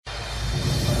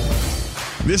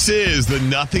This is the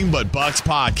Nothing But Bucs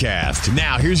podcast.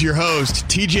 Now, here's your host,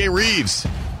 TJ Reeves.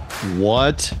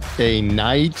 What a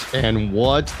night and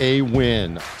what a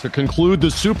win. To conclude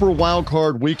the Super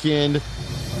Wildcard weekend,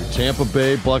 Tampa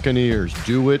Bay Buccaneers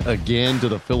do it again to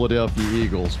the Philadelphia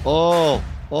Eagles. Oh,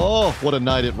 what a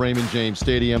night at Raymond James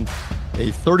Stadium.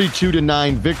 A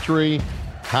 32-9 victory.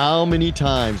 How many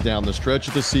times down the stretch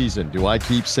of the season do I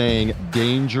keep saying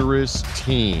dangerous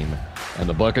team? And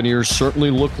the Buccaneers certainly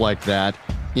look like that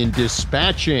in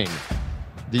dispatching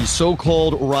the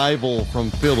so-called rival from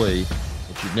Philly,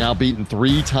 which you've now beaten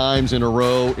 3 times in a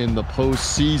row in the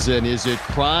postseason. Is it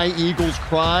cry, Eagles,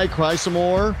 cry some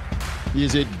more?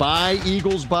 Is it bye,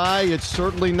 Eagles, bye? It's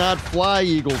certainly not fly,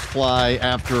 Eagles, fly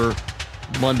after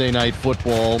Monday Night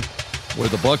Football, where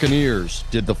the Buccaneers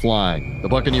did the flying. The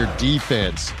Buccaneer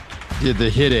defense did the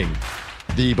hitting.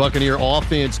 The Buccaneer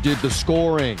offense did the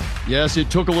scoring. Yes, it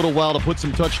took a little while to put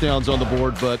some touchdowns on the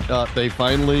board, but they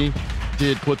finally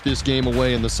did put this game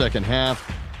away in the second half,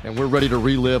 and we're ready to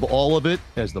relive all of it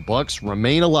as the Bucs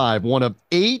remain alive. One of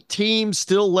 8 teams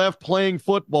still left playing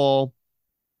football,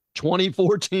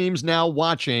 24 teams now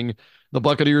watching. The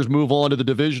Buccaneers move on to the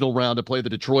divisional round to play the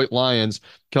Detroit Lions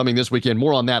coming this weekend.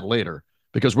 More on that later,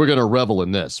 because we're going to revel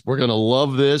in this. We're going to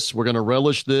love this. We're going to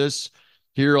relish this.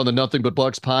 Here on the Nothing But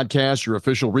Bucs podcast, your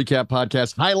official recap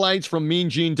podcast, highlights from Mean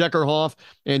Gene Deckerhoff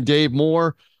and Dave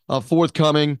Moore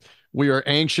forthcoming. We are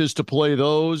anxious to play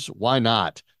those. Why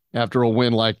not? After a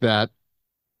win like that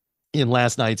in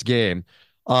last night's game.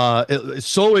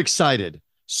 So excited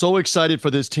for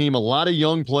this team. A lot of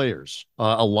young players,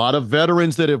 a lot of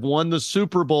veterans that have won the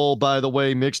Super Bowl, by the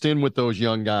way, mixed in with those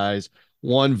young guys.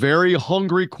 One very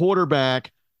hungry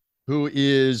quarterback who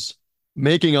is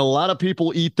making a lot of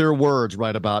people eat their words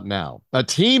right about now. A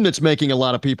team that's making a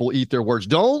lot of people eat their words.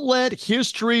 Don't let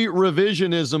history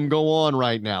revisionism go on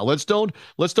right now. Let's don't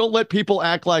let people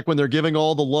act like when they're giving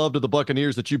all the love to the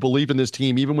Buccaneers that you believe in this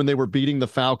team, even when they were beating the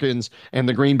Falcons and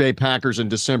the Green Bay Packers in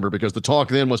December, because the talk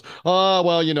then was, oh,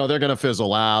 well, they're going to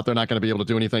fizzle out. They're not going to be able to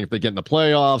do anything if they get in the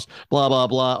playoffs, blah, blah,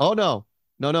 blah. Oh, no.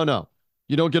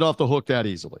 You don't get off the hook that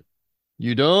easily.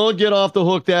 You don't get off the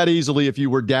hook that easily if you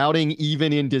were doubting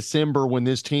even in December when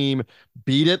this team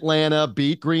beat Atlanta,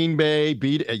 beat Green Bay,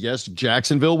 yes,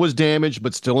 Jacksonville was damaged,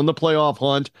 but still in the playoff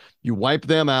hunt. You wipe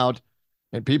them out,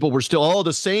 and people were still,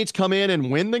 the Saints come in and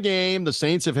win the game. The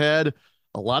Saints have had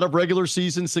a lot of regular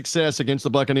season success against the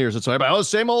Buccaneers. And so,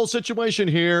 same old situation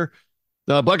here.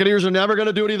 The Buccaneers are never going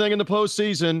to do anything in the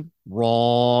postseason.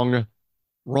 Wrong.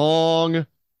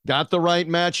 Got the right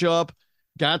matchup,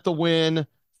 got the win.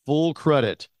 Full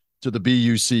credit to the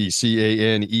Buccaneers,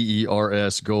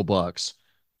 Go Bucs,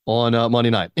 on Monday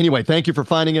night. Anyway, thank you for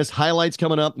finding us. Highlights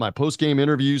coming up, my post-game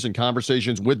interviews and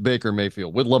conversations with Baker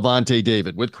Mayfield, with Levante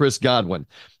David, with Chris Godwin,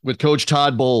 with Coach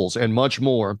Todd Bowles, and much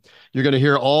more. You're going to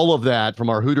hear all of that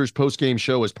from our Hooters post-game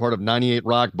show as part of 98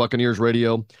 Rock, Buccaneers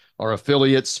Radio, our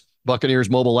affiliates, Buccaneers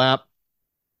mobile app.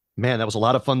 Man, that was a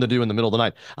lot of fun to do in the middle of the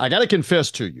night. I got to confess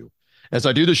to you, as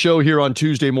I do the show here on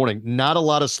Tuesday morning, not a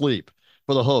lot of sleep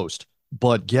for the host,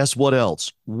 but guess what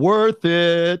else? Worth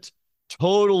it.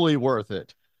 Totally worth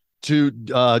it to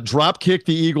drop kick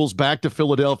the Eagles back to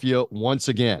Philadelphia once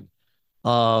again.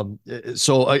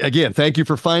 So again, thank you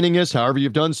for finding us, however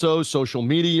you've done so, social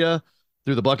media,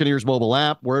 through the Buccaneers mobile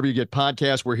app, wherever you get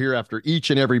podcasts. We're here after each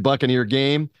and every Buccaneer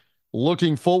game.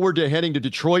 Looking forward to heading to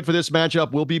Detroit for this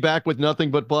matchup. We'll be back with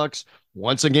Nothing But Bucs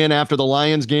once again after the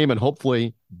Lions game, and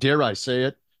hopefully, dare I say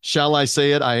it, shall I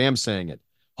say it, I am saying it.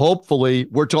 Hopefully,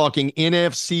 we're talking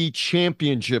NFC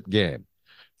Championship game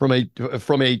from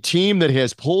a team that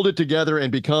has pulled it together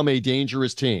and become a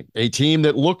dangerous team, a team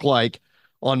that looked like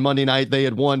on Monday night they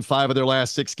had won 5 of their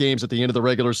last 6 games at the end of the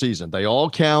regular season. They all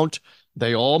count.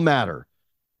 They all matter.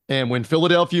 And when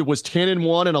Philadelphia was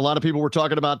 10-1 and a lot of people were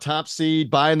talking about top seed,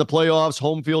 bye in the playoffs,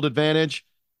 home field advantage,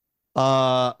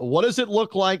 what does it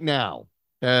look like now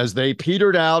as they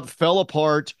petered out, fell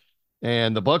apart,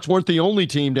 and the Bucs weren't the only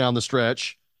team down the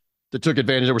stretch that took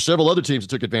advantage. There were several other teams that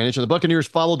took advantage, and the Buccaneers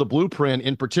followed the blueprint,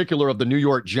 in particular of the New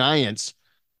York Giants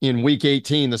in Week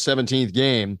 18, the 17th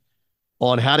game,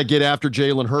 on how to get after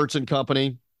Jalen Hurts and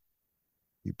company.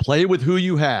 You play with who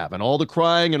you have, and all the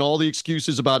crying and all the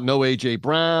excuses about no A.J.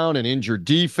 Brown and injured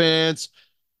defense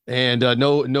and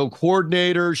no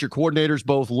coordinators. Your coordinators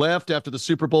both left after the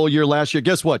Super Bowl year last year.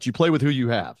 Guess what? You play with who you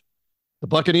have. The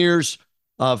Buccaneers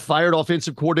fired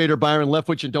offensive coordinator Byron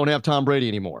Leftwich and don't have Tom Brady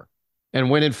anymore, and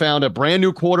went and found a brand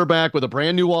new quarterback with a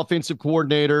brand new offensive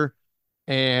coordinator.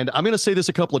 And I'm going to say this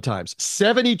a couple of times,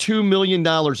 $72 million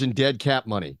in dead cap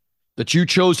money that you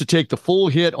chose to take the full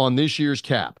hit on this year's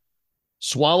cap.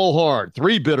 Swallow hard,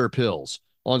 3 bitter pills.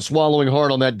 on swallowing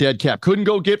hard on that dead cap. Couldn't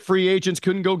go get free agents,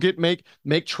 couldn't go get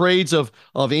make trades of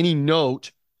any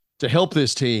note to help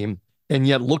this team. And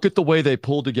yet look at the way they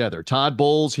pulled together. Todd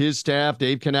Bowles, his staff,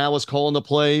 Dave Canales calling the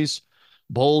plays.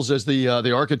 Bowles as the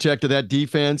architect of that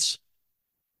defense.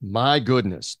 My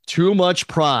goodness, too much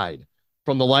pride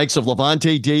from the likes of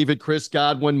Levante David, Chris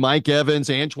Godwin, Mike Evans,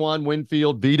 Antoine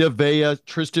Winfield, Vita Vea,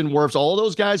 Tristan Wirfs. All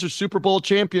those guys are Super Bowl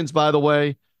champions, by the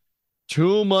way.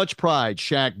 Too much pride.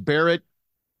 Shaq Barrett,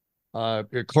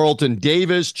 Carlton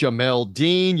Davis, Jamel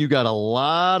Dean. You got a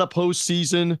lot of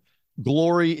postseason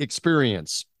glory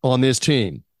experience on this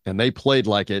team, and they played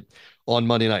like it on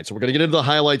Monday night. So we're going to get into the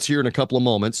highlights here in a couple of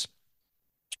moments.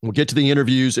 We'll get to the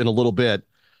interviews in a little bit.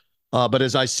 But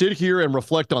as I sit here and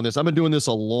reflect on this, I've been doing this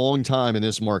a long time in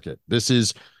this market. This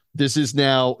is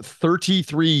now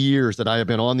 33 years that I have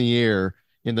been on the air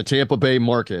in the Tampa Bay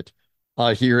market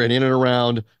here and in and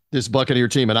around this Buccaneer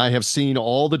team. And I have seen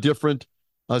all the different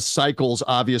cycles,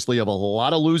 obviously, of a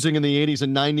lot of losing in the 80s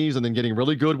and 90s and then getting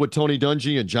really good with Tony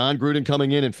Dungy and John Gruden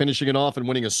coming in and finishing it off and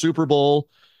winning a Super Bowl.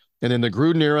 And then the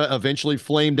Gruden era eventually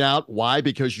flamed out. Why?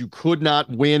 Because you could not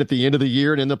win at the end of the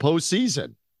year and in the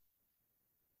postseason.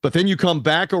 But then you come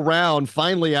back around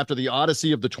finally after the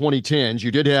odyssey of the 2010s. You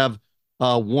did have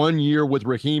 1 year with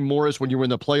Raheem Morris when you were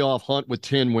in the playoff hunt with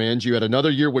 10 wins. You had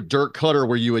another year with Dirk Cutter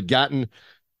where you had gotten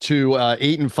to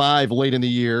 8-5 late in the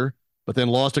year, but then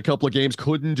lost a couple of games,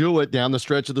 couldn't do it down the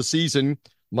stretch of the season,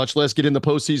 much less get in the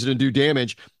postseason and do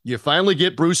damage. You finally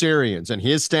get Bruce Arians and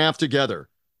his staff together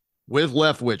with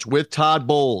Leftwich, with Todd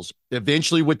Bowles,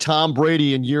 eventually with Tom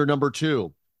Brady in year number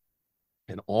 2.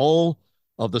 And all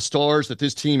of the stars that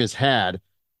this team has had,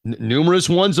 numerous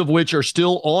ones of which are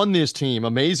still on this team.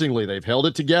 Amazingly, they've held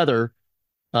it together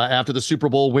after the Super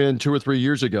Bowl win 2 or 3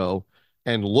 years ago.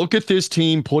 And look at this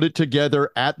team put it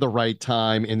together at the right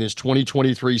time in this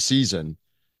 2023 season.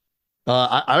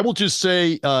 I will just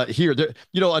say here,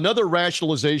 another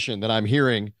rationalization that I'm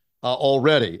hearing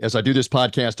already as I do this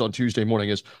podcast on Tuesday morning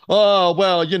is, oh,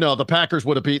 well, the Packers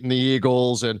would have beaten the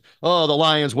Eagles and, oh, the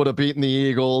Lions would have beaten the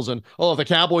Eagles. And, oh, if the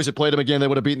Cowboys had played them again, they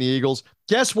would have beaten the Eagles.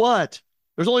 Guess what?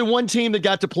 There's only one team that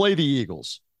got to play the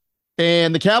Eagles.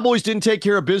 And the Cowboys didn't take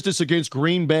care of business against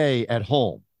Green Bay at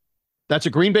home. That's a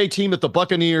Green Bay team that the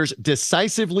Buccaneers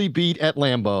decisively beat at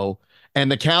Lambeau. And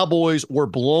the Cowboys were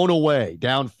blown away,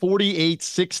 down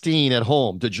 48-16 at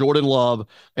home to Jordan Love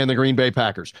and the Green Bay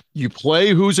Packers. You play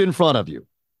who's in front of you.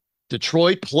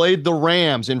 Detroit played the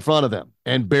Rams in front of them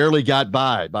and barely got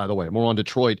by the way. More on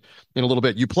Detroit in a little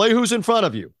bit. You play who's in front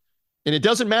of you. And it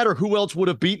doesn't matter who else would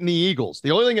have beaten the Eagles.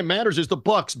 The only thing that matters is the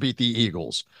Bucs beat the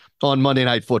Eagles on Monday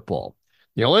Night Football.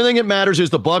 The only thing that matters is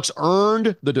the Bucs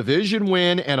earned the division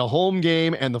win and a home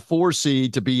game and the 4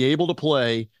 seed to be able to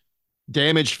play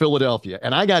damaged Philadelphia.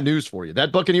 And I got news for you.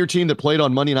 That Buccaneer team that played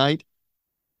on Monday night,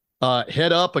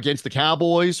 head up against the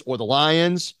Cowboys or the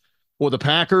Lions or the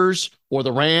Packers or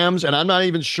the Rams, and I'm not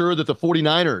even sure that the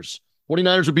 49ers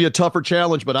would be a tougher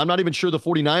challenge, but I'm not even sure the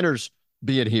 49ers,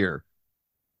 being here,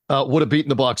 would have beaten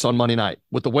the Bucs on Monday night.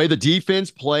 With the way the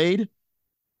defense played,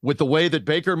 with the way that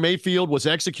Baker Mayfield was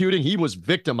executing, he was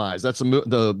victimized. That's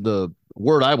the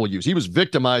word I will use. He was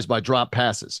victimized by drop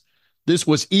passes. This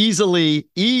was easily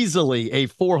a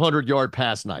 400-yard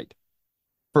pass night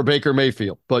for Baker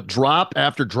Mayfield, but drop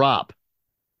after drop.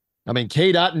 I mean,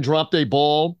 Cade Otton dropped a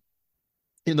ball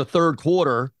in the third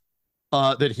quarter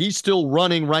that he's still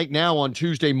running right now on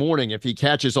Tuesday morning if he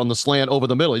catches on the slant over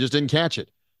the middle. He just didn't catch it.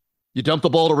 You dump the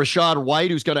ball to Rachaad White,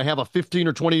 who's going to have a 15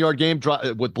 or 20-yard game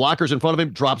with blockers in front of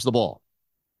him, drops the ball.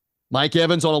 Mike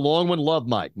Evans on a long one. Love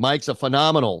Mike. Mike's a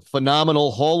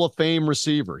phenomenal Hall of Fame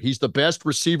receiver. He's the best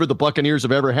receiver the Buccaneers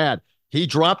have ever had. He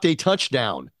dropped a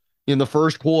touchdown in the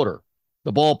first quarter.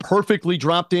 The ball perfectly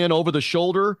dropped in over the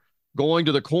shoulder, going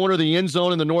to the corner of the end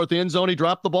zone in the north end zone. He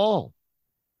dropped the ball.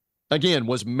 Again,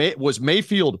 was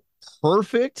Mayfield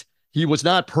perfect? He was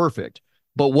not perfect.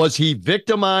 But was he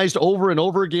victimized over and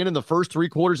over again in the first 3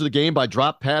 quarters of the game by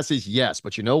drop passes? Yes.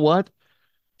 But you know what?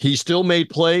 He still made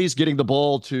plays, getting the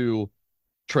ball to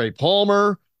Trey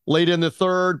Palmer late in the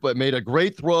third, but made a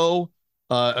great throw,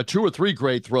 2 or 3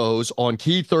 great throws on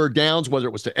key third downs, whether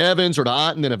it was to Evans or to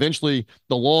Otton, and eventually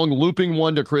the long looping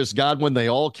one to Chris Godwin. They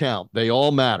all count. They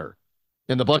all matter.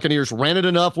 And the Buccaneers ran it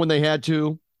enough when they had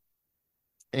to,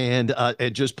 and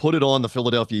just put it on the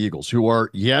Philadelphia Eagles, who are,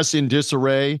 yes, in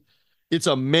disarray. It's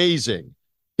amazing.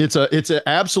 It's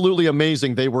absolutely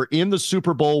amazing. They were in the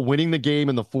Super Bowl winning the game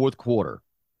in the fourth quarter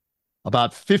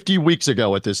about 50 weeks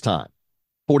ago at this time,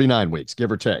 49 weeks,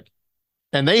 give or take.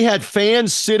 And they had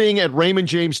fans sitting at Raymond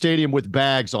James Stadium with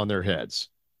bags on their heads.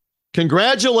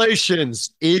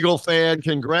 Congratulations, Eagle fan.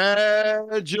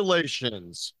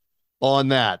 Congratulations. on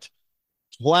that.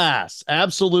 Class,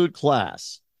 absolute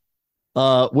class.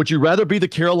 Would you rather be the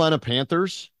Carolina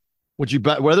Panthers? Would you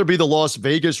rather be the Las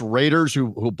Vegas Raiders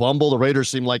who bumble? The Raiders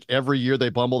seem like every year they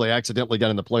bumble. They accidentally got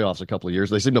in the playoffs a couple of years.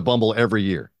 They seem to bumble every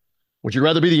year. Would you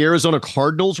rather be the Arizona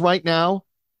Cardinals right now?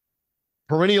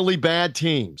 Perennially bad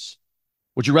teams.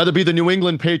 Would you rather be the New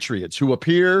England Patriots who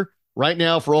appear right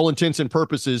now for all intents and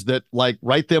purposes that like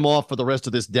write them off for the rest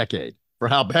of this decade for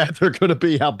how bad they're going to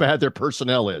be, how bad their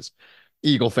personnel is?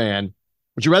 Eagle fan.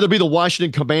 Would you rather be the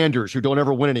Washington Commanders who don't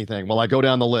ever win anything while I go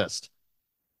down the list?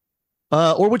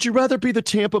 Or would you rather be the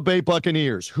Tampa Bay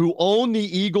Buccaneers who own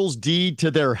the Eagles' deed to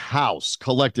their house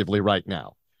collectively right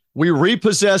now? We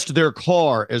repossessed their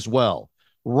car as well.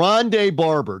 Rondé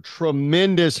Barber,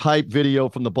 tremendous hype video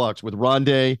from the Bucs with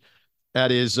Rondé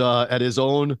at his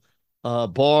own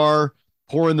bar,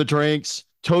 pouring the drinks,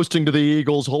 toasting to the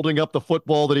Eagles, holding up the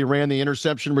football that he ran the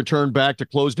interception return back to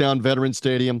close down Veterans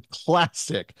Stadium.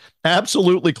 Classic.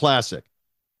 Absolutely classic.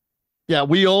 Yeah,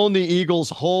 we own the Eagles'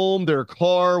 home, their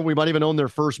car. We might even own their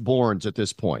firstborns at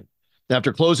this point.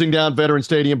 After closing down Veterans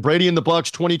Stadium, Brady and the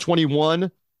Bucs 2021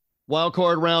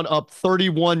 wildcard round up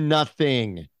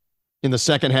 31-0 in the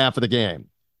second half of the game.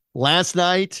 Last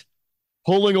night,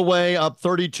 pulling away up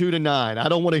 32-9. I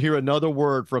don't want to hear another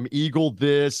word from Eagle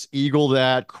this, Eagle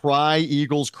that. Cry,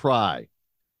 Eagles, cry.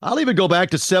 I'll even go back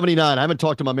to 79. I haven't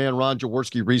talked to my man Ron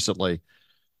Jaworski recently,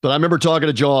 but I remember talking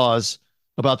to Jaws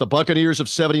about the Buccaneers of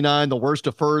 79, the worst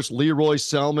of first, Leroy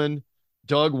Selman,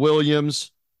 Doug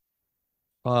Williams,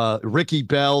 Ricky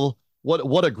Bell.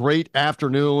 What a great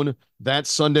afternoon that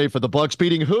Sunday for the Bucs,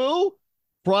 beating who?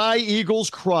 Cry, Eagles,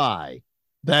 cry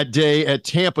that day at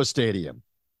Tampa Stadium.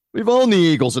 We've owned the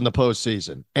Eagles in the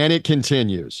postseason, and it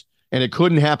continues. And it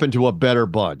couldn't happen to a better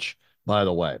bunch, by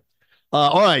the way.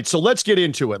 All right, so let's get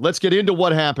into it. Let's get into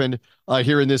what happened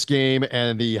here in this game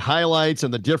and the highlights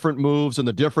and the different moves and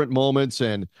the different moments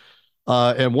and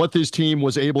what this team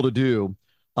was able to do.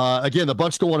 Again, the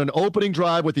Bucs go on an opening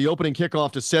drive with the opening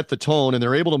kickoff to set the tone, and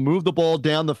they're able to move the ball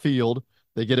down the field.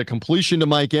 They get a completion to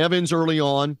Mike Evans early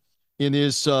on in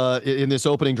this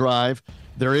opening drive.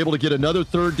 They're able to get another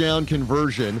third down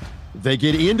conversion. They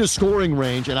get into scoring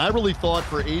range, and I really thought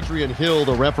for Adrian Hill,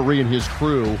 the referee and his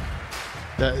crew,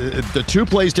 the two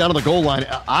plays down to the goal line,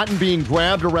 Otten being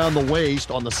grabbed around the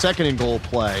waist on the second and goal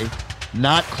play,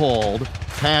 not called,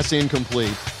 pass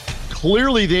incomplete.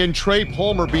 Clearly then Trey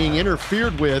Palmer being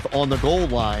interfered with on the goal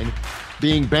line,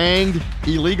 being banged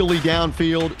illegally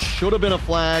downfield, should have been a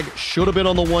flag, should have been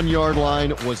on the 1 yard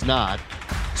line, was not.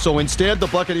 So instead, the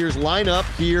Buccaneers line up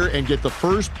here and get the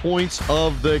first points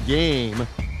of the game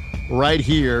right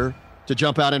here to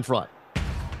jump out in front.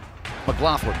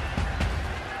 McLaughlin,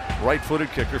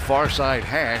 right-footed kicker, far side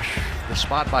hash. The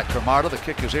spot by Camarda. The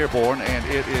kick is airborne, and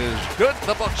it is good.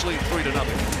 The Bucs lead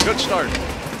 3-0. Good start.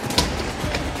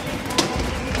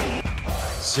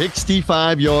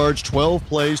 65 yards, 12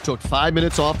 plays, took 5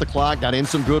 minutes off the clock, got in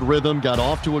some good rhythm, got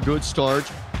off to a good start.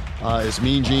 As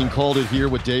Mean Gene called it here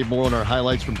with Dave Moore on our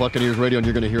highlights from Buccaneers Radio, and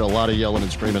you're going to hear a lot of yelling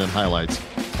and screaming in highlights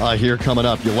here coming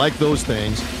up. You like those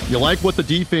things. You like what the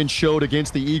defense showed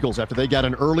against the Eagles after they got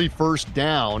an early first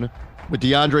down with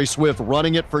DeAndre Swift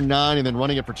running it for 9 and then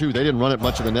running it for 2. They didn't run it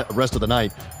much of the rest of the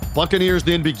night. Buccaneers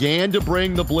then began to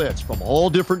bring the blitz from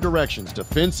all different directions.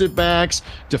 Defensive backs,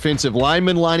 defensive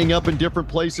linemen lining up in different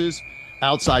places,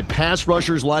 outside pass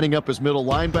rushers lining up as middle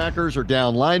linebackers or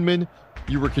down linemen.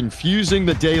 You were confusing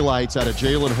the daylights out of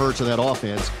Jalen Hurts and that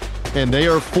offense, and they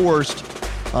are forced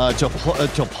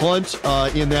to punt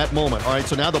in that moment. All right,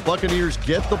 so now the Buccaneers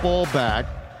get the ball back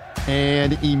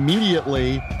and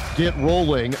immediately get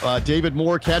rolling. David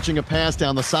Moore catching a pass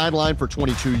down the sideline for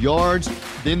 22 yards.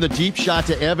 Then the deep shot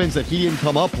to Evans that he didn't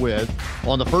come up with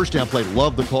on the first down play.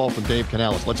 Love the call from Dave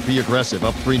Canales. Let's be aggressive.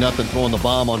 Up 3-0, throwing the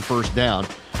bomb on first down.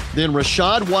 Then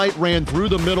Rachaad White ran through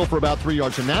the middle for about 3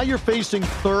 yards. So now you're facing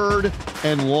third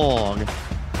and long.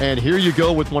 And here you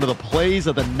go with one of the plays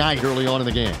of the night early on in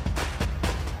the game.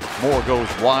 Moore goes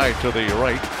wide to the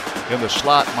right. In the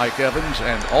slot, Mike Evans,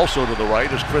 and also to the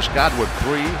right is Chris Godwin.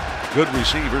 3 good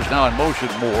receivers now in motion.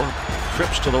 Moore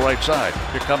trips to the right side.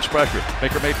 Here comes pressure.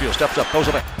 Baker Mayfield steps up, goes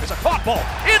away. It's a caught ball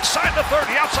inside the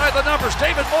 30, outside the numbers.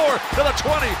 David Moore to the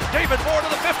 20. David Moore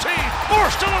to the 15. Moore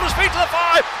still on his feet to the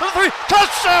 5, to the 3.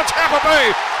 Touchdown Tampa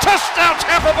Bay! Touchdown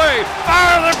Tampa Bay!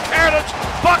 Fire them cannons!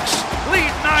 Bucs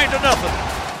lead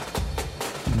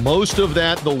 9-0. Most of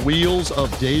that, the wheels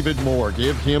of David Moore.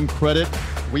 Give him credit.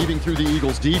 Weaving through the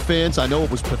Eagles defense. I know it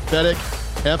was pathetic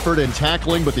effort and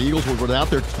tackling, but the Eagles were without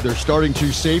their starting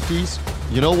 2 safeties.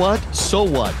 You know what? So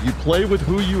what? You play with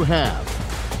who you have.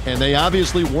 And they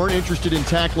obviously weren't interested in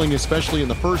tackling, especially in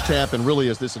the first half and really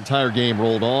as this entire game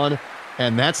rolled on.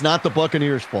 And that's not the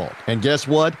Buccaneers' fault. And guess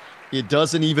what? It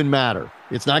doesn't even matter.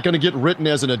 It's not going to get written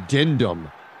as an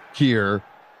addendum here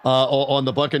on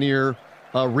the Buccaneer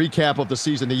recap of the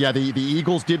season. The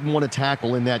Eagles didn't want to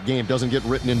tackle in that game. Doesn't get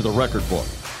written into the record book.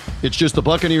 It's just the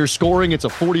Buccaneers scoring. It's a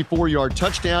 44-yard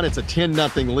touchdown. It's a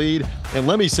 10-0 lead. And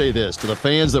let me say this to the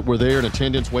fans that were there in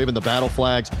attendance waving the battle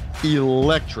flags,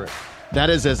 electric. That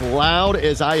is as loud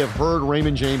as I have heard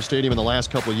Raymond James Stadium in the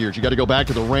last couple of years. You got to go back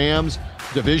to the Rams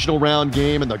divisional round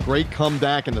game and the great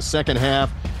comeback in the second half.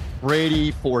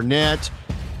 Brady, Fournette,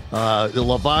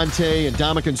 Levante, and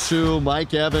Ndamukong Suh,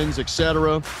 Mike Evans,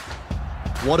 etc.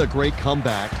 What a great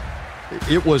comeback.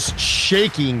 It was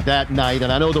shaking that night,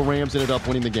 and I know the Rams ended up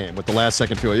winning the game with the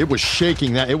last-second field. It was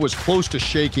shaking that. It was close to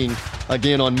shaking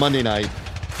again on Monday night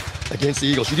against the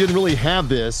Eagles. You didn't really have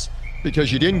this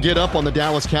because you didn't get up on the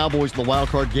Dallas Cowboys in the wild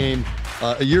card game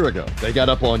a year ago. They got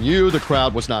up on you. The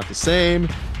crowd was not the same.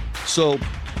 So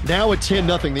now at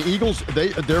 10-0, the Eagles,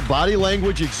 their body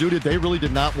language exuded they really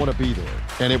did not want to be there.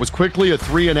 And it was quickly a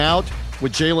 3-and-out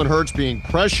with Jalen Hurts being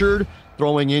pressured,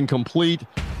 throwing incomplete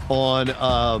on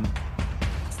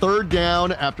third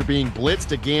down after being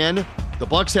blitzed again. The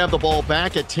Bucs have the ball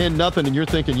back at 10-0, and you're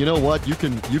thinking, you know what? You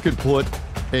can put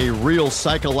a real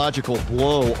psychological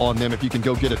blow on them if you can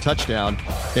go get a touchdown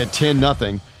at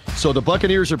 10-0. So the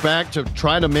Buccaneers are back to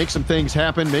trying to make some things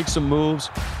happen, make some moves,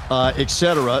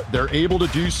 etc. They're able to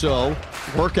do so,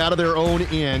 work out of their own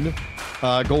end,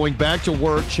 going back to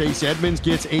work. Chase Edmonds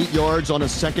gets 8 yards on a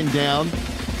second down.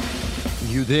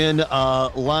 You then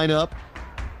line up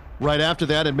right after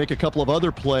that and make a couple of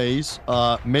other plays.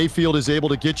 Mayfield is able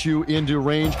to get you into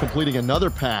range, completing another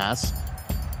pass.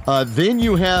 Then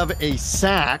you have a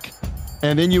sack,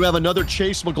 and then you have another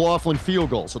Chase McLaughlin field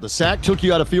goal. So the sack took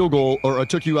you out of field goal, or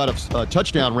took you out of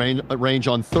touchdown range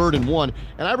on 3rd and 1.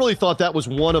 And I really thought that was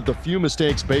one of the few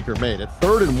mistakes Baker made. At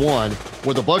 3rd and 1,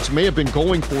 where the Bucs may have been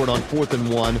going for it on 4th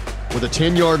and 1 with a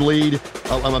 10-yard lead, with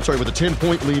a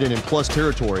 10-point lead and in plus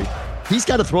territory, he's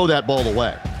got to throw that ball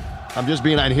away. I'm just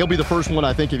being, and he'll be the first one,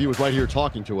 I think, if he was right here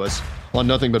talking to us on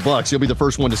Nothing But Bucs, he'll be the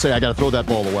first one to say, I got to throw that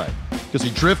ball away. Because he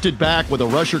drifted back with a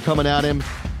rusher coming at him.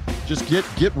 Just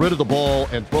get rid of the ball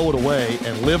and throw it away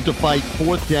and live to fight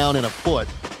 4th down and a foot.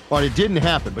 All right, it didn't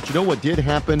happen. But you know what did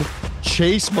happen?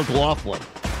 Chase McLaughlin,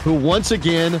 who once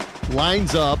again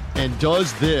lines up and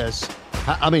does this.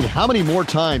 I mean, how many more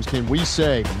times can we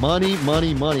say money,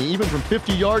 money, money, even from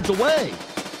 50 yards away?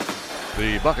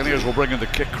 The Buccaneers will bring in the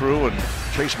kick crew, and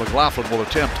Chase McLaughlin will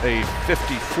attempt a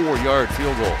 54-yard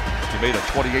field goal. He made a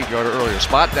 28-yarder earlier.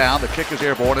 Spot down. The kick is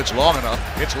airborne. It's long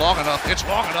enough. It's long enough. It's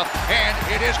long enough.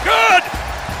 And it is good!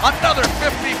 Another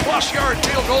 50-plus yard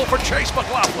field goal for Chase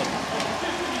McLaughlin.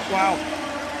 Wow.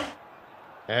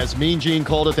 As Mean Gene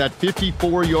called it, that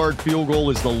 54-yard field goal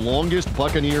is the longest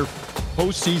Buccaneer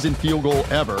postseason field goal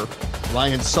ever.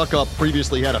 Ryan Suckup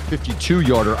previously had a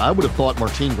 52-yarder. I would have thought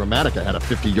Martin Gramatica had a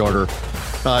 50-yarder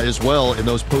as well in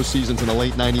those postseasons in the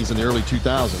late 90s and the early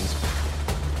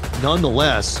 2000s.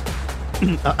 Nonetheless,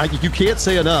 you can't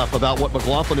say enough about what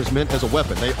McLaughlin has meant as a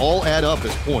weapon. They all add up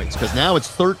as points because now it's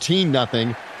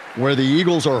 13-0 where the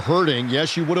Eagles are hurting.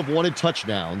 Yes, you would have wanted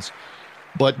touchdowns,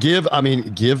 but give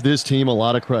this team a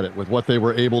lot of credit with what they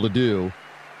were able to do.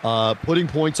 Putting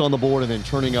points on the board and then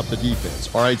turning up the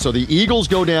defense. All right, so the Eagles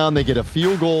go down. They get a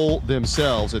field goal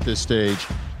themselves at this stage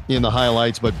in the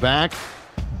highlights. But back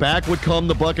would come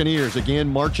the Buccaneers, again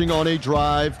marching on a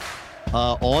drive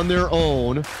on their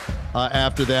own.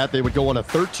 After that, they would go on a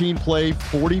 13-play,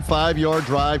 45-yard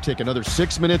drive, take another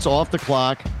 6 minutes off the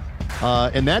clock.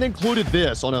 And that included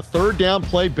this. On a 3rd down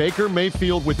play, Baker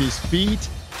Mayfield with his feet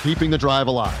keeping the drive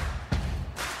alive.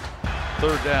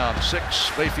 3rd down,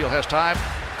 6. Mayfield has time.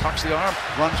 Cocks the arm,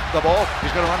 runs the ball.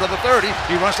 He's going to run to the 30.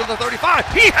 He runs to the 35.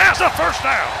 He has a first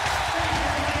down.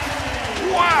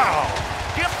 Wow.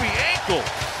 Gimpy ankle.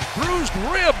 Bruised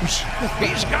ribs.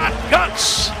 He's got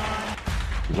guts.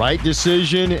 Right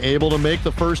decision. Able to make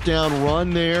the first down run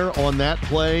there on that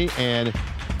play. And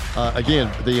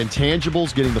again, the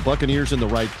intangibles, getting the Buccaneers in the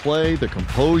right play, the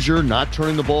composure, not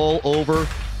turning the ball over,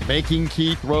 making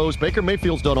key throws. Baker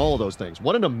Mayfield's done all of those things.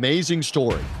 What an amazing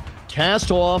story.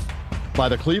 Cast off by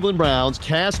the Cleveland Browns,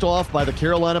 cast off by the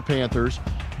Carolina Panthers,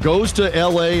 goes to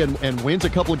L.A. and wins a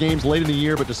couple of games late in the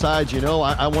year, but decides,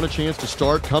 I want a chance to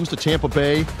start, comes to Tampa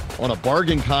Bay on a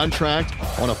bargain contract,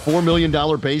 on a $4 million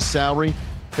base salary.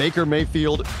 Baker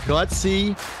Mayfield,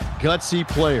 gutsy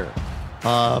player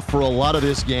for a lot of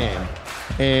this game.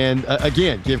 And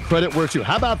again, give credit where it's due.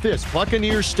 How about this?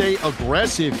 Buccaneers stay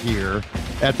aggressive here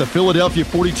at the Philadelphia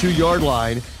 42-yard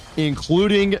line,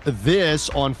 including this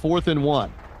on 4th and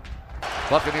 1.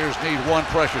 Buccaneers need one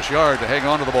precious yard to hang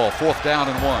on to the ball. 4th down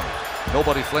and 1.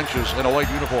 Nobody flinches in a white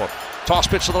uniform. Toss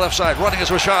pitch to the left side. Running is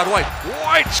Rachaad White.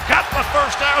 White's got the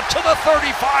first down to the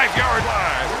 35-yard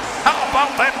line. How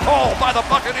about that call by the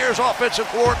Buccaneers offensive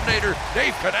coordinator,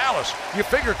 Dave Canales? You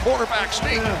figure quarterback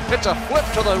sneak. It's a flip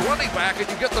to the running back, and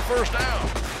you get the first down.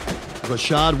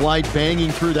 Rachaad White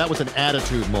banging through. That was an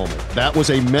attitude moment. That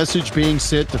was a message being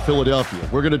sent to Philadelphia.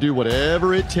 We're going to do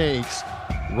whatever it takes,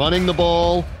 running the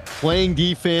ball, playing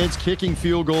defense, kicking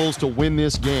field goals to win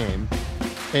this game.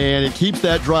 And it keeps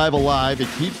that drive alive. It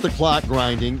keeps the clock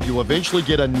grinding. You eventually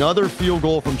get another field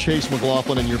goal from Chase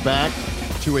McLaughlin, and you're back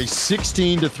to a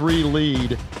 16-3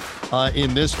 lead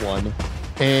in this one.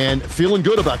 And feeling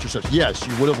good about yourself. Yes,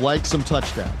 you would have liked some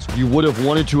touchdowns. You would have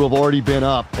wanted to have already been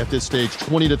up at this stage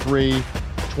 20-3,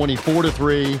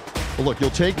 24-3. But look, you'll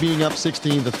take being up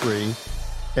 16-3.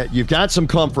 You've got some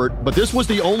comfort, but this was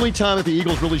the only time that the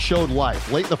Eagles really showed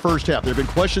life. Late in the first half, there have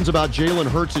been questions about Jalen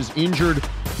Hurts' injured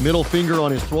middle finger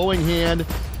on his throwing hand.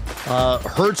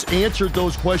 Hurts answered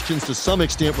those questions to some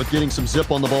extent with getting some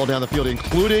zip on the ball down the field,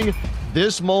 including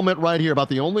this moment right here about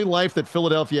the only life that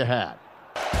Philadelphia had.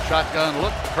 Shotgun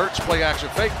look, Hurts play action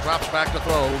fake, drops back to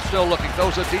throw. Still looking,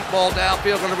 throws a deep ball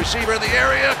downfield to the receiver in the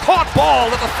area. Caught ball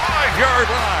at the 5-yard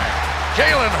line.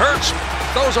 Jalen Hurts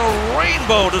throws a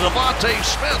rainbow to Devontae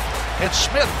Smith, and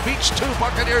Smith beats two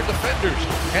Buccaneer defenders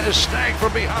and is snagged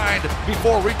from behind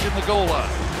before reaching the goal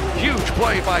line. Huge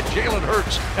play by Jalen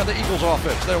Hurts and the Eagles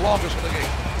offense, their longest of the game.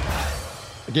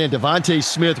 Again, Devontae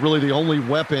Smith really the only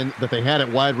weapon that they had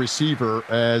at wide receiver,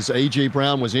 as A.J.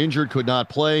 Brown was injured, could not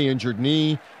play, injured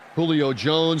knee. Julio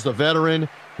Jones, the veteran,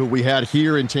 who we had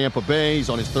here in Tampa Bay. He's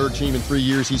on his third team in 3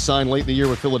 years. He signed late in the year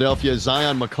with Philadelphia.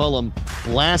 Zion McCollum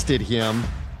blasted him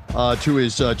to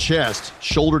his chest,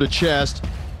 shoulder to chest.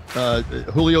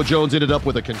 Julio Jones ended up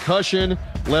with a concussion,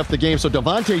 left the game. So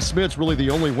Devontae Smith's really the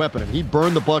only weapon, and he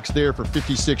burned the Bucs there for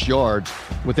 56 yards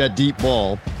with that deep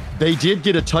ball. They did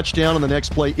get a touchdown on the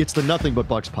next play. It's the Nothing But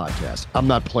Bucs podcast. I'm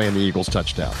not playing the Eagles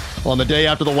touchdown on the day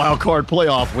after the wild card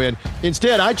playoff win.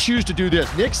 Instead, I choose to do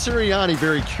this. Nick Sirianni,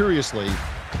 very curiously,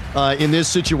 in this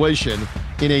situation,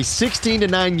 in a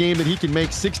 16-9 game that he can make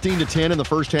 16-10 in the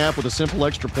first half with a simple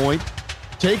extra point,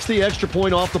 takes the extra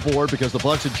point off the board because the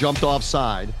Bucs had jumped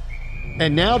offside.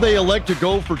 And now they elect to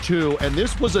go for two, and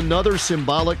this was another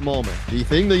symbolic moment. The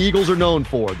thing the Eagles are known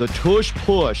for, the tush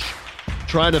push,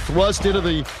 trying to thrust into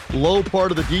the low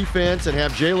part of the defense and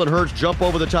have Jalen Hurts jump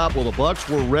over the top. Well, the Bucs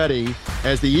were ready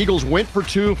as the Eagles went for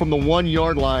two from the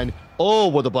 1-yard line. Oh,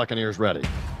 were the Buccaneers ready.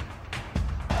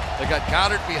 They got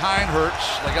Goddard behind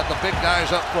Hurts. They got the big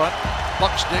guys up front.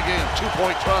 Bucs dig in,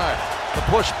 2-point try. The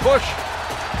push,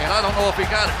 and I don't know if he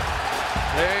got it.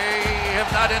 They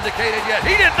have not indicated yet.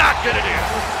 He did not get it in.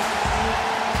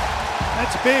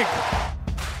 That's big.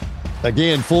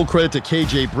 Again, full credit to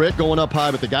KJ Britt going up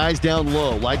high, but the guys down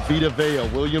low, like Vita Vea,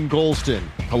 William Golston,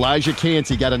 Elijah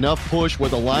Cansey, got enough push where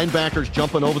the linebackers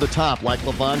jumping over the top, like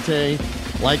Levante,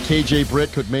 like KJ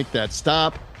Britt could make that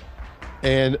stop.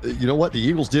 And you know what? The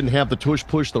Eagles didn't have the tush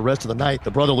push the rest of the night,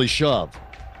 the brotherly shove.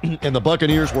 And the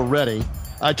Buccaneers were ready.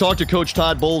 I talked to Coach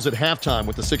Todd Bowles at halftime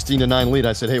with the 16-9 lead.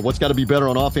 I said, hey, what's got to be better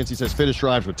on offense? He says, finish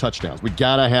drives with touchdowns. We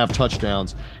got to have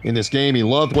touchdowns in this game. He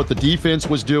loved what the defense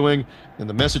was doing, and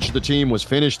the message to the team was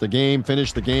finish the game,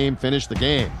 finish the game, finish the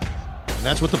game. And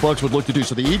that's what the Bucs would look to do.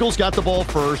 So the Eagles got the ball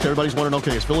first. Everybody's wondering,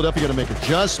 okay, is Philadelphia going to make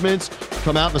adjustments,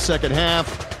 come out in the second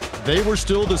half? They were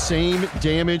still the same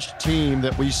damaged team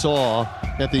that we saw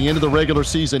at the end of the regular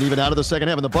season, even out of the second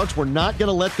half. And the Bucs were not going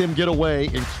to let them get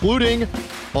away, including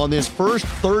on this first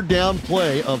third down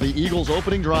play of the Eagles'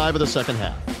 opening drive of the second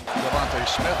half. Devontae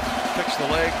Smith kicks the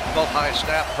leg, belt high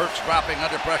snap. Hurts dropping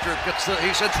under pressure.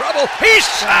 He's in trouble. He's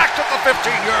sacked at the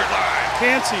 15-yard line.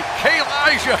 Cansey.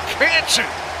 Elijah Cansey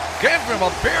gave him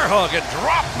a bear hug and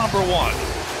dropped number one.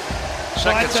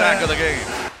 Second sack of the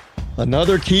game.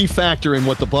 Another key factor in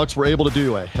what the Bucs were able to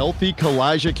do, a healthy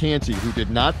Elijah Cansey, who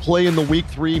did not play in the Week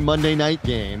 3 Monday night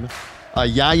game.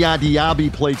 Yaya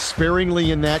Diaby played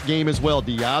sparingly in that game as well.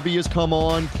 Diaby has come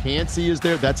on. Cansey is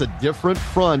there. That's a different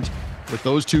front with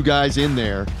those two guys in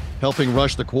there helping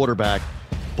rush the quarterback.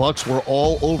 Bucs were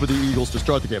all over the Eagles to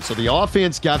start the game. So the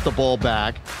offense got the ball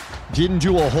back. Didn't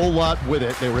do a whole lot with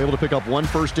it. They were able to pick up one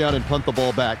first down and punt the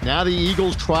ball back. Now the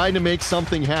Eagles trying to make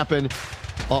something happen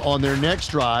on their next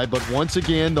drive, but once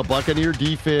again, the Buccaneer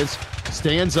defense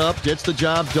stands up, gets the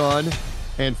job done,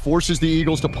 and forces the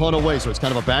Eagles to punt away. So it's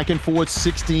kind of a back-and-forth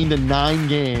 16-9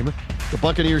 game. The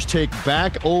Buccaneers take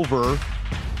back over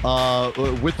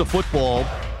with the football.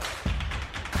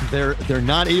 They're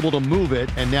not able to move it,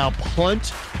 and now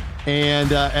punt.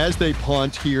 And as they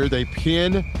punt here, they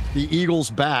pin the Eagles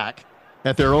back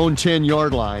at their own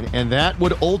 10-yard line, and that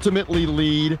would ultimately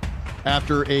lead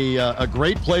after a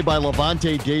great play by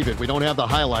Levante David. We don't have the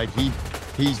highlight.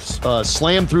 He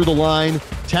slammed through the line,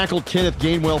 tackled Kenneth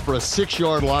Gainwell for a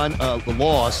 6-yard line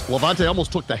loss. Levante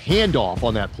almost took the handoff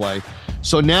on that play.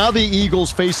 So now the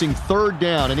Eagles facing third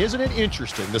down. And isn't it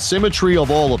interesting, the symmetry of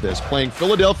all of this, playing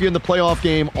Philadelphia in the playoff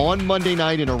game on Monday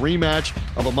night in a rematch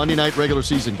of a Monday night regular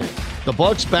season game. The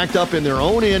Bucs backed up in their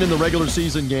own end in the regular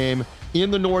season game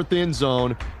in the north end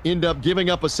zone, end up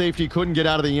giving up a safety, couldn't get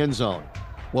out of the end zone.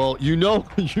 Well, you know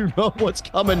what's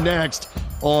coming next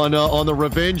on the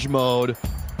revenge mode,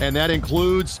 and that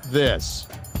includes this.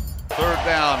 Third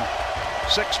down.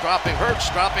 6 dropping Hurts.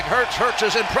 Hurts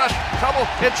is in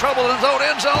trouble in his own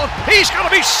end zone. He's going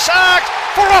to be sacked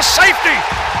for a safety.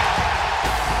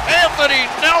 Anthony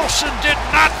Nelson did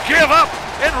not give up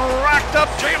and racked up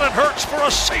Jalen Hurts for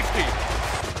a safety.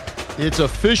 It's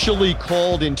officially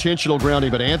called intentional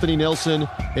grounding, but Anthony Nelson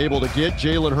able to get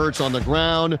Jalen Hurts on the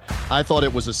ground. I thought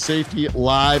it was a safety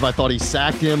live. I thought he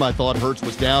sacked him. I thought Hurts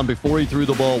was down before he threw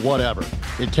the ball, whatever.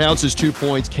 It counts as 2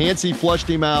 points. Kancey flushed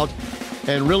him out.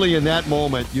 And really in that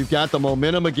moment, you've got the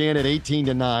momentum again at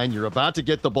 18-9. You're about to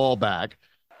get the ball back,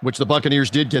 which the Buccaneers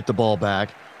did get the ball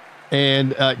back.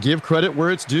 And give credit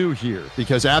where it's due here,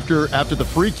 because after the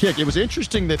free kick, it was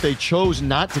interesting that they chose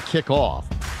not to kick off.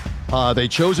 They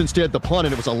chose instead the punt,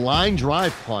 and it was a line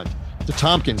drive punt to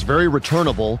Tompkins, very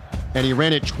returnable, and he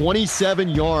ran it 27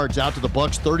 yards out to the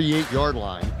Bucs' 38-yard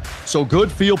line. So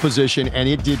good field position, and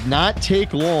it did not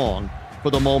take long for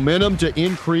the momentum to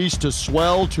increase, to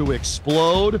swell, to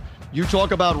explode. You talk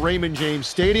about Raymond James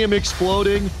Stadium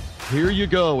exploding. Here you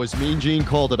go, as Mean Gene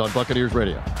called it on Buccaneers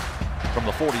Radio. From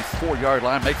the 44-yard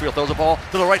line, Mayfield throws the ball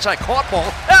to the right side, caught ball,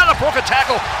 and a broken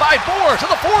tackle by Moore to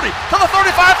the 40, to the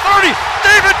 35-30.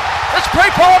 David, it's Trey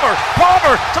Palmer.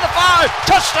 Palmer to the 5.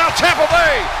 Touchdown Tampa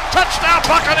Bay. Touchdown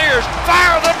Buccaneers.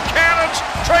 Fire them cannons.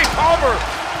 Trey Palmer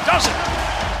does it.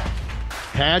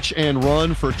 Catch and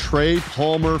run for Trey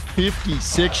Palmer,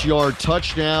 56-yard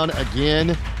touchdown.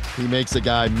 Again, he makes a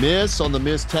guy miss on the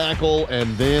missed tackle,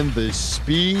 and then the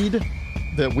speed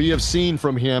that we have seen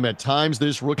from him at times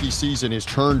this rookie season is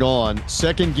turned on.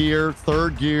 Second gear,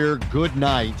 third gear, good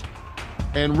night.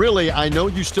 And really, I know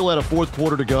you still had a fourth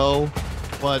quarter to go,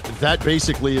 but that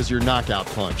basically is your knockout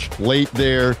punch. Late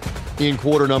there in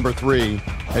quarter number 3,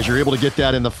 as you're able to get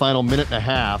that in the final minute and a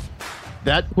half.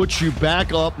 That puts you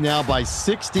back up now by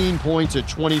 16 points at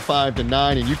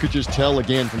 25-9, and you could just tell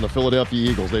again from the Philadelphia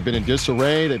Eagles. They've been in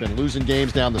disarray. They've been losing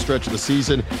games down the stretch of the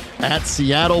season. At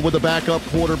Seattle with a backup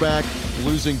quarterback,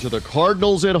 losing to the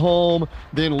Cardinals at home,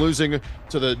 then losing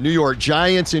to the New York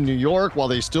Giants in New York while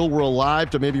they still were alive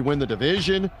to maybe win the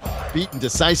division, beaten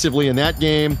decisively in that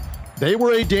game. They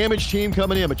were a damaged team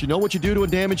coming in, but you know what you do to a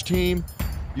damaged team?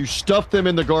 You stuff them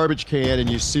in the garbage can and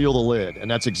you seal the lid.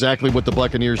 And that's exactly what the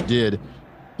Buccaneers did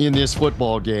in this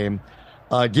football game.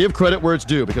 Give credit where it's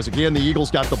due, because, again, the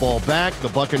Eagles got the ball back. The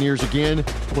Buccaneers, again,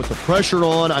 put the pressure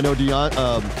on. I know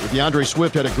DeAndre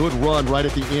Swift had a good run right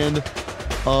at the end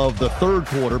of the third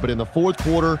quarter, but in the fourth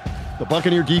quarter, the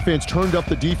Buccaneer defense turned up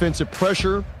the defensive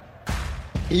pressure.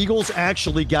 Eagles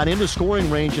actually got into scoring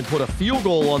range and put a field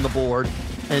goal on the board.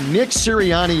 And Nick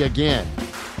Sirianni, again,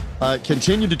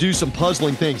 continued to do some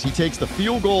puzzling things. He takes the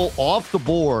field goal off the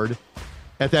board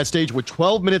at that stage with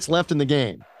 12 minutes left in the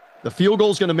game. The field goal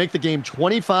is going to make the game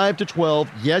 25-12.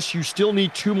 Yes, you still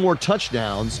need 2 more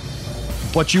touchdowns,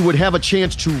 but you would have a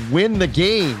chance to win the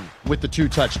game with the 2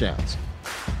 touchdowns.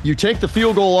 You take the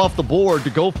field goal off the board to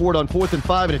go for it on 4th and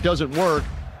 5, and it doesn't work.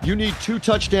 You need 2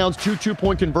 touchdowns, 2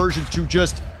 2-point conversions to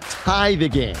just tie the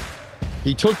game.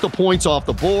 He took the points off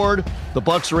the board. The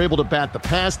Bucs are able to bat the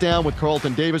pass down with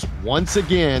Carlton Davis once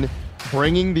again,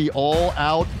 bringing the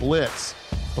all-out blitz.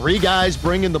 3 guys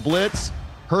bringing the blitz.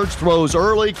 Hurts throws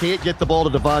early, can't get the ball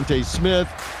to Devontae Smith,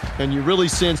 and you really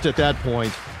sensed at that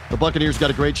point the Buccaneers got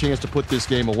a great chance to put this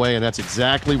game away, and that's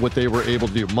exactly what they were able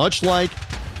to do. Much like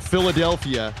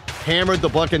Philadelphia hammered the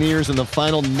Buccaneers in the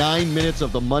final 9 minutes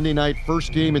of the Monday night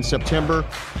first game in September.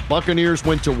 Buccaneers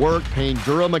went to work. Payne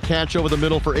Durham a catch over the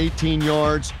middle for 18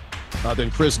 yards.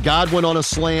 Then Chris Godwin on a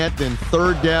slant. Then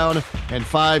 3rd down and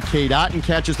 5. Cade Otton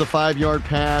catches the 5-yard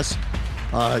pass.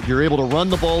 You're able to run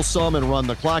the ball some and run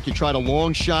the clock. You tried a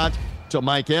long shot to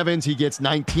Mike Evans. He gets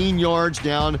 19 yards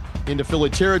down into Philly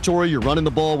territory. You're running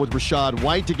the ball with Rachaad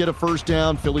White to get a first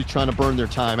down. Philly's trying to burn their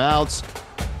timeouts.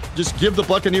 Just give the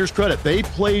Buccaneers credit. They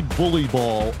played bully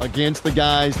ball against the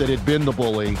guys that had been the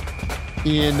bully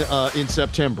in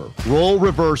September. Role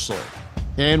reversal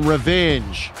and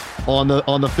revenge on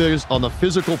the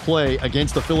physical play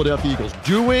against the Philadelphia Eagles,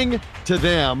 doing to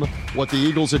them what the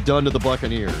Eagles had done to the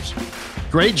Buccaneers.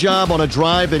 Great job on a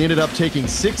drive that ended up taking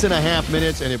 6.5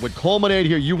 minutes, and it would culminate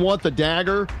here. You want the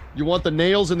dagger? You want the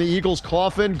nails in the Eagles'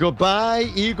 coffin?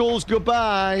 Goodbye, Eagles,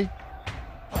 goodbye.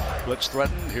 Blitz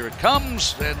threatened. Here it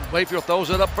comes. And Mayfield throws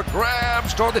it up for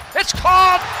grabs. It's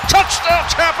caught. Touchdown,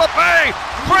 Tampa Bay.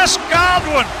 Chris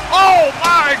Godwin. Oh,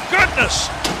 my goodness.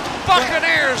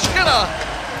 Buccaneers get a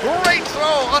great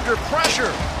throw under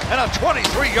pressure and a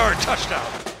 23-yard touchdown.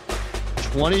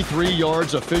 23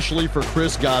 yards officially for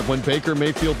Chris Godwin. Baker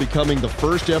Mayfield becoming the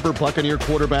first ever Buccaneer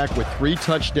quarterback with 3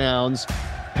 touchdowns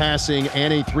passing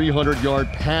and a 300-yard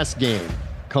pass game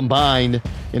combined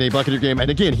in a Buccaneer game.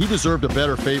 And again, he deserved a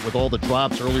better fate with all the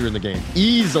drops earlier in the game.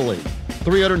 Easily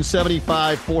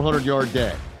 375, 400-yard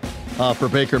day for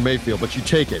Baker Mayfield. But you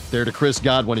take it there to Chris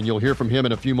Godwin, and you'll hear from him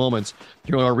in a few moments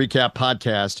here on our recap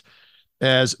podcast,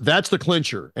 as that's the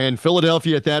clincher. And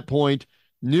Philadelphia at that point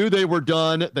knew they were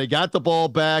done. They got the ball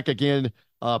back. Again,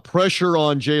 pressure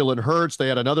on Jalen Hurts. They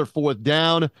had another 4th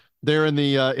down there in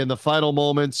the final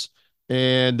moments.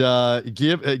 And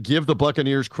give the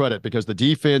Buccaneers credit, because the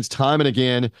defense, time and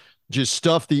again, just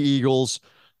stuffed the Eagles.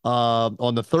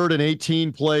 On the 3rd and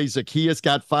 18 play, Zacchaeus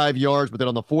got 5 yards, but then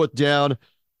on the 4th down,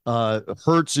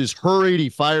 Hurts is hurried. He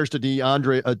fires to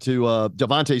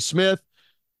Devontae Smith.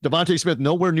 Devontae Smith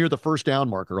nowhere near the 1st down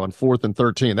marker on 4th and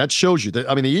 13. That shows you that,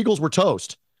 I mean, the Eagles were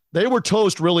toast. They were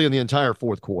toast really in the entire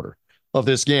 4th quarter of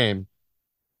this game.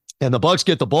 And the Bucs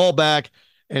get the ball back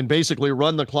and basically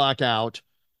run the clock out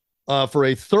for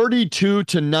a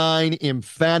 32-9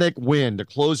 emphatic win to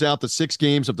close out the 6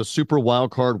 games of the Super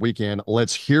Wildcard weekend.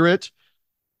 Let's hear it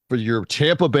for your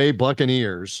Tampa Bay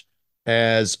Buccaneers,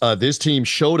 as this team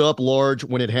showed up large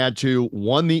when it had to,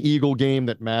 won the Eagle game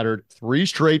that mattered, 3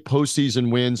 straight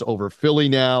postseason wins over Philly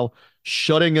now,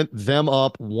 shutting them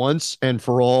up once and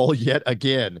for all yet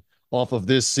again off of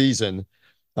this season.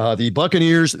 The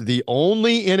Buccaneers, the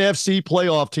only NFC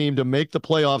playoff team to make the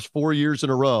playoffs 4 years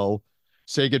in a row,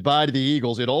 say goodbye to the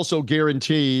Eagles. It also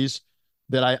guarantees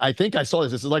that I think I saw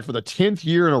this. This is like for the 10th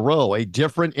year in a row, a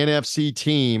different NFC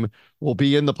team will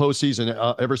be in the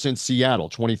postseason ever since Seattle,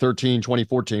 2013,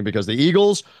 2014, because the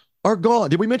Eagles are gone.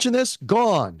 Did we mention this?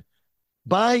 Gone.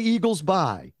 Bye, Eagles,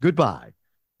 bye. Goodbye.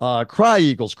 Cry,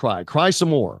 Eagles, cry. Cry some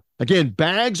more. Again,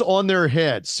 bags on their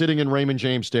heads sitting in Raymond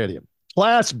James Stadium.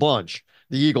 Class bunch,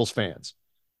 the Eagles fans.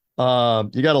 You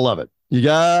got to love it. You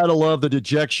got to love the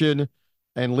dejection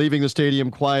and leaving the stadium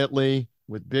quietly,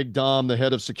 with Big Dom, the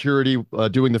head of security,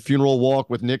 doing the funeral walk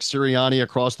with Nick Sirianni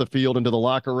across the field into the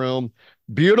locker room.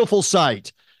 Beautiful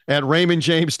sight at Raymond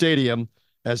James Stadium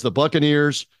as the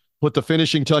Buccaneers put the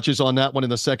finishing touches on that one in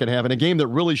the second half, in a game that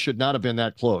really should not have been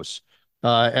that close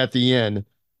at the end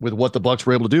with what the Bucs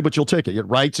were able to do, but you'll take it. It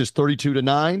writes is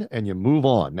 32-9, and you move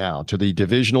on now to the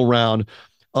divisional round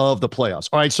of the playoffs.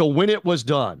 All right, so when it was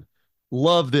done,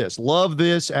 love this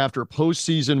after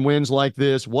postseason wins like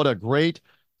this. What a great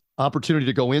opportunity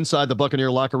to go inside the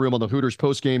Buccaneer locker room on the Hooters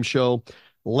postgame show.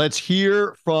 Let's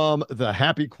hear from the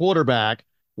happy quarterback.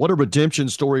 What a redemption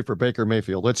story for Baker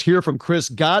Mayfield. Let's hear from Chris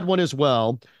Godwin as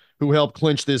well, who helped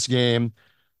clinch this game.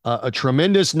 A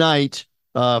tremendous night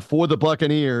for the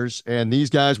Buccaneers, and these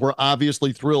guys were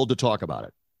obviously thrilled to talk about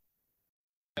it.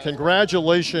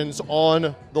 Congratulations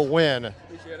on the win.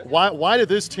 Why did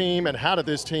this team and how did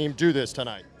this team do this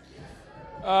tonight?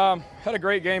 Had a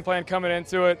great game plan coming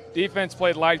into it. Defense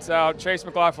played lights out. Chase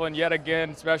McLaughlin, yet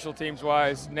again, special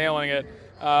teams-wise, nailing it.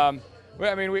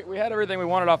 We had everything we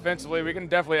wanted offensively. We can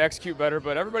definitely execute better,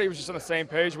 but everybody was just on the same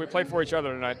page. We played for each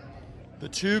other tonight. The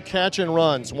 2 catch and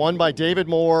runs, one by David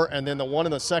Moore and then the one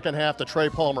in the second half to Trey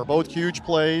Palmer, both huge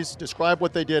plays. Describe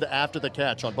what they did after the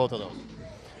catch on both of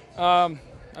those.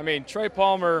 Trey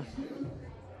Palmer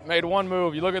made one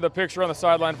move. You look at the picture on the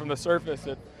sideline from the surface.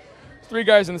 3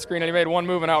 guys in the screen, and he made one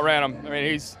move and outran him. I mean,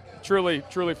 he's truly,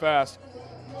 truly fast.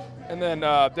 And then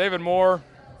David Moore,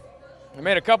 he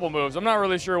made a couple moves. I'm not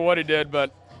really sure what he did,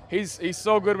 but he's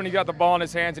so good when he got the ball in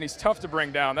his hands, and he's tough to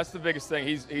bring down. That's the biggest thing.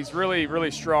 He's really,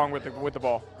 really strong with the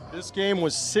ball. This game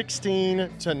was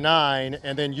 16-9,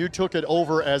 and then you took it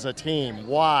over as a team.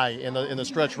 Why in the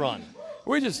stretch run?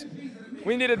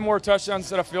 We needed more touchdowns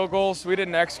instead of field goals. We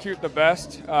didn't execute the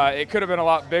best. It could have been a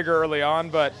lot bigger early on,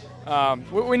 but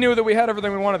we knew that we had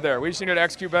everything we wanted there. We just needed to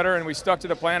execute better, and we stuck to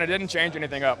the plan. It didn't change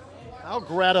anything up. How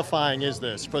gratifying is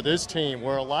this for this team,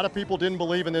 where a lot of people didn't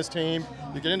believe in this team?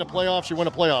 You get into playoffs, you win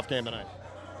a playoff game tonight.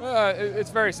 It's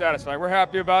very satisfying. We're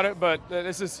happy about it, but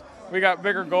we got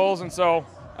bigger goals, and so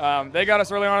they got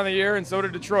us early on in the year, and so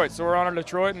did Detroit. So we're on to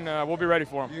Detroit, and we'll be ready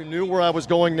for them. You knew where I was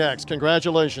going next.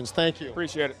 Congratulations. Thank you.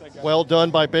 Appreciate it. Thank you. Well done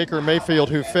by Baker Mayfield,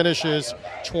 who finishes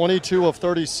 22 of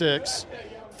 36,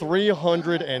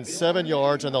 307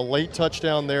 yards and the late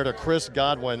touchdown there to Chris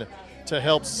Godwin to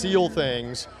help seal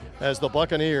things as the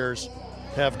Buccaneers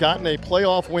have gotten a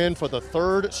playoff win for the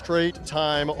third straight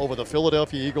time over the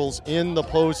Philadelphia Eagles in the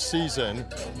postseason.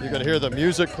 You can hear the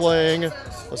music playing,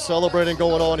 the celebrating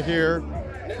going on here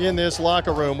in this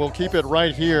locker room. We'll keep it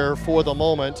right here for the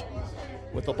moment,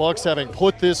 with the Bucs having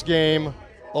put this game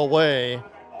away.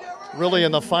 Really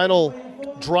in the final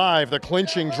drive, the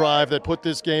clinching drive that put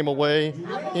this game away,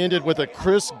 ended with a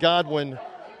Chris Godwin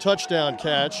touchdown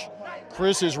catch.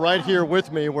 Chris is right here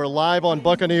with me. We're live on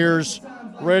Buccaneers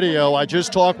Radio. I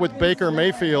just talked with Baker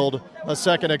Mayfield a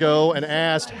second ago and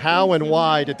asked how and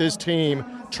why did this team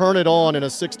turn it on in a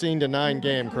 16-9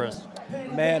 game, Chris?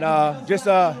 Man,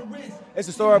 it's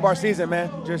the story of our season,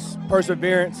 man. Just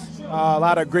perseverance, a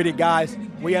lot of gritty guys.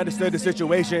 We understood the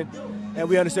situation, and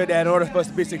we understood that in order for us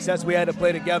to be successful, we had to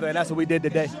play together, and that's what we did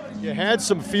today. You had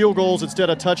some field goals instead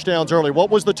of touchdowns early. What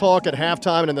was the talk at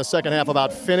halftime and in the second half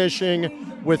about finishing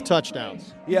with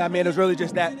touchdowns? Yeah, I mean, it was really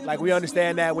just that. Like, we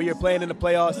understand that when you're playing in the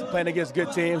playoffs, playing against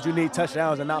good teams, you need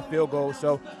touchdowns and not field goals.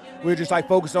 So we were just,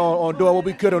 focused on doing what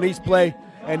we could on each play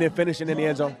and then finishing in the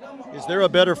end zone. Is there a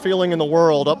better feeling in the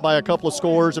world, up by a couple of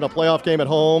scores in a playoff game at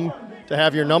home, to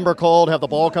have your number called, have the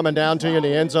ball coming down to you in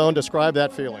the end zone? Describe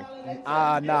that feeling.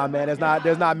 Nah, man.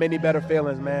 There's not many better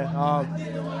feelings, man.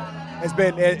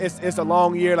 It's a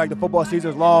long year. Like, the football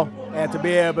season's long, and to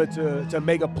be able to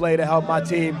make a play to help my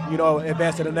team,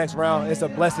 advance to the next round, it's a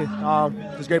blessing.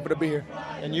 Just grateful to be here.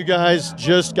 And you guys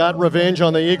just got revenge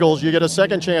on the Eagles. You get a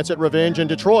second chance at revenge in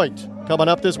Detroit coming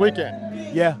up this weekend.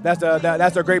 Yeah, that's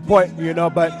a great point.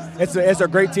 But it's a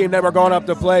great team that we're going up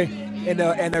to play in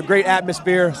a great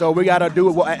atmosphere. So we got to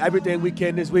do everything we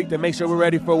can this week to make sure we're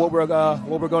ready for what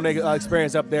we're going to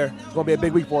experience up there. It's going to be a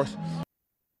big week for us.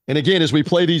 And again, as we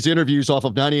play these interviews off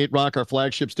of 98 Rock, our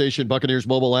flagship station, Buccaneers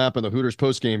mobile app, and the Hooters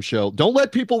postgame show, don't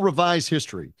let people revise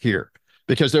history here,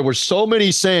 because there were so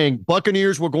many saying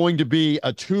Buccaneers were going to be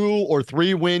a 2 or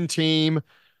 3 win team.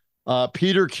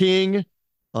 Peter King,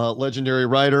 legendary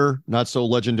writer, not so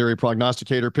legendary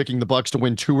prognosticator, picking the Bucs to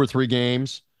win 2 or 3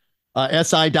 games.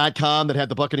 SI.com that had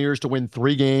the Buccaneers to win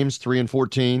 3 games,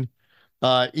 3-14.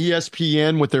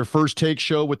 ESPN with their First Take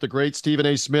show with the great Stephen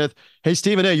A. Smith. Hey,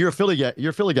 Stephen A., you're a Philly guy.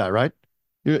 You're a Philly guy, right?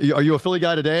 Are you a Philly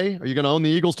guy today? Are you going to own the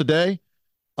Eagles today?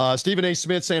 Stephen A.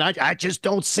 Smith saying, I just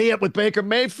don't see it with Baker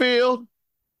Mayfield.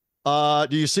 Do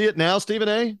you see it now, Stephen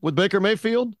A., with Baker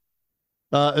Mayfield?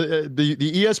 The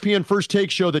ESPN First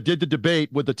Take show that did the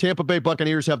debate, would the Tampa Bay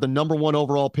Buccaneers have the number 1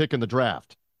 overall pick in the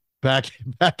draft back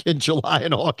in July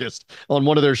and August on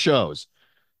one of their shows.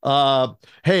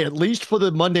 Hey, at least for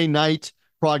the Monday night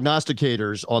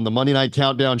prognosticators on the Monday Night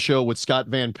Countdown show with Scott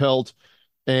Van Pelt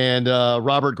and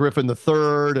Robert Griffin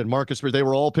III and Marcus, they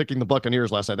were all picking the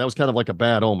Buccaneers last night. That was kind of like a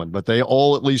bad omen, but they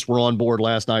all at least were on board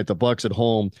last night. The Bucs at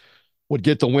home would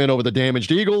get the win over the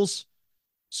damaged Eagles.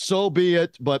 So be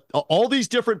it. But all these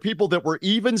different people that were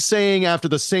even saying after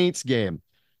the Saints game,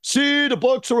 see, the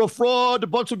Bucs are a fraud. The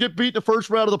Bucs will get beat in the first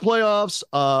round of the playoffs.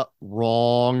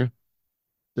 Wrong.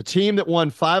 The team that won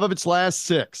 5 of its last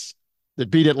 6,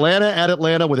 that beat Atlanta at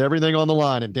Atlanta with everything on the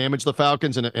line and damaged the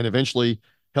Falcons and eventually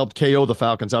helped KO the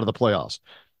Falcons out of the playoffs,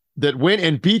 that went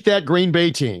and beat that Green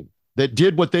Bay team, that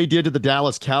did what they did to the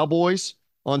Dallas Cowboys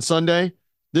on Sunday.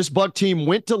 This Buc team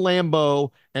went to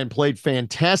Lambeau and played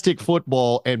fantastic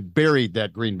football and buried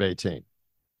that Green Bay team.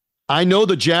 I know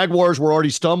the Jaguars were already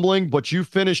stumbling, but you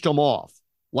finished them off.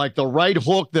 Like, the right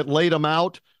hook that laid them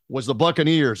out was the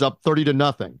Buccaneers up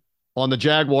 30-0 on the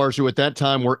Jaguars, who at that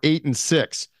time were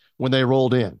 8-6 when they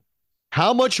rolled in.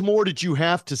 How much more did you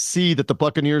have to see that the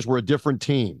Buccaneers were a different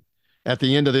team at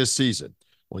the end of this season?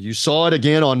 Well, you saw it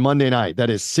again on Monday night. That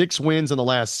is 6 wins in the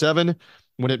last 7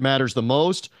 when it matters the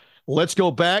most. Let's go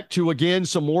back to, again,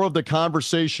 some more of the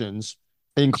conversations,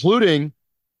 including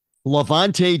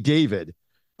Levante David,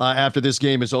 after this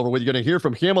game is over with. You're going to hear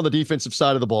from him on the defensive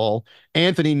side of the ball,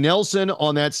 Anthony Nelson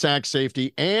on that sack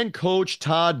safety, and Coach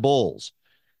Todd Bowles.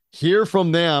 Hear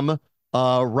from them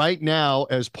right now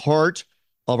as part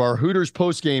of our Hooters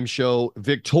postgame show,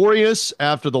 victorious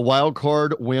after the wild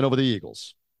card win over the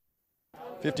Eagles.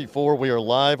 54, we are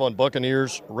live on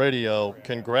Buccaneers Radio.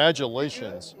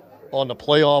 Congratulations on the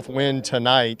playoff win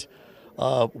tonight.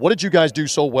 What did you guys do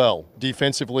so well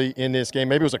defensively in this game?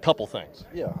 Maybe it was a couple things.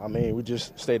 Yeah, I mean, we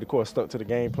just stayed the course, stuck to the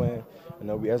game plan.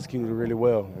 we executed really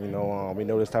well. We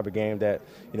know this type of game that,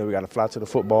 we got to fly to the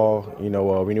football. We knew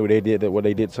what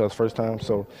they did to us first time,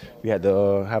 so we had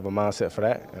to have a mindset for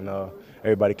that. And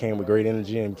everybody came with great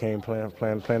energy and came playing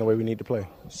the way we need to play.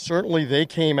 Certainly they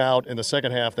came out in the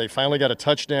second half. They finally got a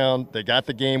touchdown. They got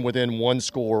the game within one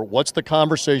score. What's the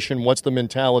conversation? What's the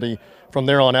mentality from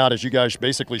there on out as you guys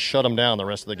basically shut them down the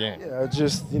rest of the game? Yeah,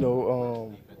 just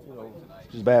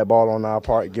bad ball on our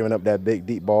part, giving up that big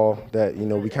deep ball that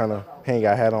we kind of hang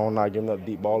our hat on, not giving up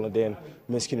deep ball, and then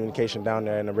miscommunication down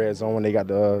there in the red zone when they got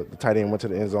the tight end went to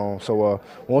the end zone. So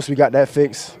once we got that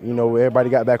fixed, everybody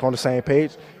got back on the same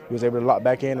page. We was able to lock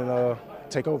back in and try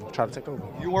to take over.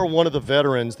 You are one of the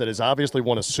veterans that has obviously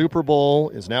won a Super Bowl,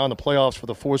 is now in the playoffs for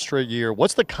the fourth straight year.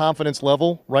 What's the confidence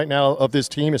level right now of this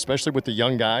team, especially with the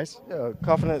young guys? Yeah,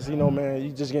 confidence, man,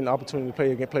 you just getting the opportunity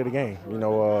to play the game.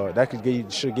 That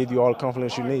should give you all the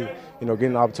confidence you need.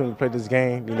 Getting the opportunity to play this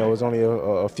game, there's only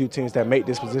a few teams that make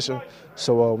this position.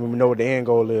 So we know what the end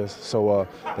goal is. So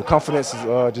the confidence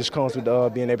just comes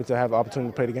with being able to have the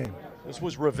opportunity to play the game. This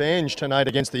was revenge tonight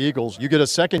against the Eagles. You get a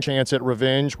second chance at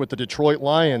revenge with the Detroit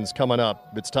Lions coming up.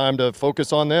 It's time to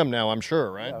focus on them now, I'm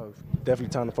sure, right? Yeah, definitely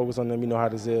time to focus on them. You know how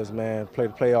this is, man. Play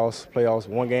the playoffs,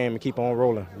 one game and keep on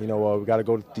rolling. We got to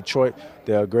go to Detroit.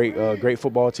 They're a great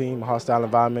football team, a hostile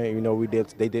environment.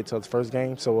 They did to us the first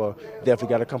game, so definitely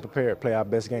got to come prepared, play our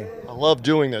best game. I love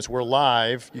doing this. We're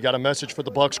live. You got a message for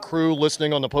the Bucs crew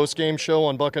listening on the post-game show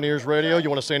on Buccaneers Radio. You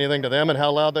want to say anything to them and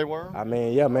how loud they were?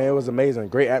 Yeah, man, it was amazing.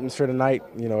 Great atmosphere tonight.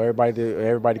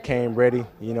 Everybody came ready.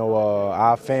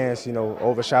 Our fans,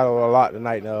 overshadowed a lot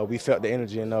tonight. We felt the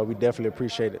energy, and we definitely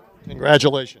appreciate it.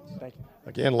 Congratulations. Thank you.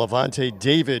 Again, Lavonte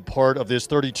David, part of this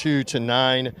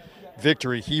 32-9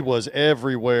 victory. He was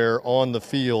everywhere on the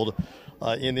field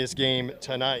in this game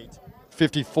tonight.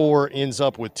 54 ends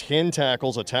up with 10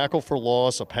 tackles, a tackle for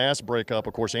loss, a pass breakup.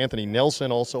 Of course, Anthony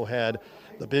Nelson also had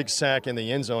the big sack in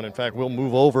the end zone. In fact, we'll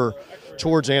move over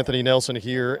towards Anthony Nelson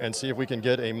here and see if we can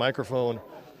get a microphone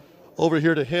over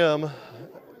here to him.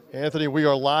 Anthony, we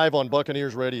are live on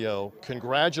Buccaneers Radio.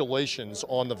 Congratulations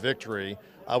on the victory.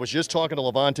 I was just talking to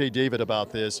Lavonte David about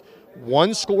this.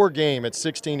 One-score game at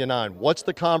 16-9. What's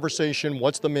the conversation?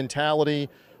 What's the mentality?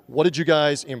 What did you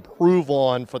guys improve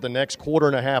on for the next quarter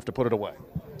and a half to put it away?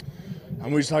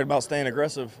 We just talked about staying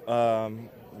aggressive.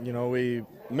 We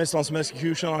missed on some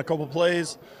execution on a couple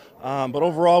plays, but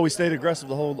overall we stayed aggressive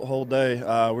the whole day.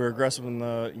 We were aggressive in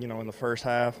the first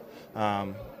half.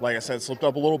 Like I said, slipped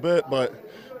up a little bit, but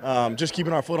just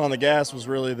keeping our foot on the gas was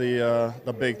really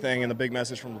the big thing and the big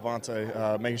message from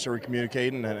Lavonte, making sure we're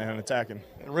communicating and attacking.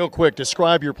 And real quick,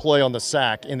 describe your play on the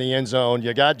sack in the end zone.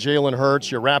 You got Jalen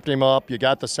Hurts, you wrapped him up, you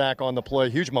got the sack on the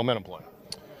play. Huge momentum play.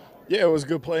 Yeah, it was a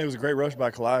good play. It was a great rush by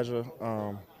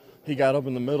Kalijah. He got up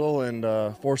in the middle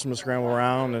and forced him to scramble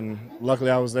around, and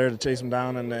luckily I was there to chase him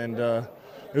down, and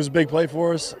it was a big play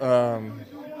for us.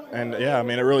 And, yeah,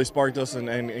 it really sparked us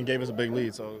and gave us a big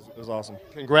lead, so it was awesome.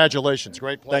 Congratulations.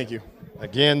 Great play. Thank you.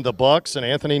 Again, the Bucs and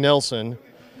Anthony Nelson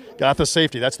got the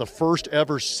safety. That's the first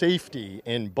ever safety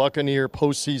in Buccaneer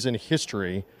postseason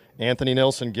history. Anthony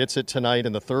Nelson gets it tonight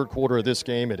in the third quarter of this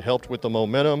game. It helped with the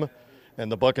momentum,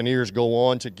 and the Buccaneers go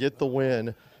on to get the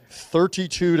win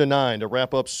 32-9 to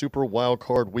wrap up Super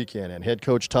Wildcard Weekend. And head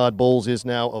coach Todd Bowles is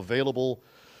now available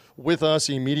with us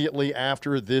immediately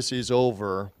after this is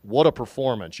over. What a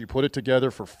performance. You put it together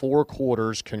for 4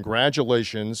 quarters.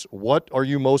 Congratulations. What are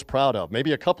you most proud of?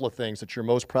 Maybe a couple of things that you're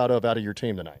most proud of out of your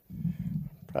team tonight.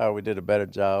 We did a better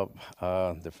job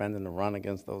defending the run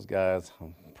against those guys.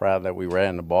 I'm proud that we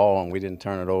ran the ball and we didn't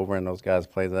turn it over, and those guys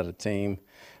played as a team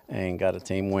and got a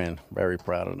team win. Very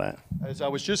proud of that. As I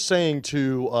was just saying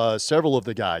to several of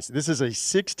the guys, this is a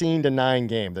 16-9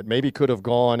 game that maybe could have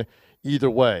gone either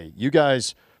way. You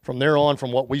guys, from there on,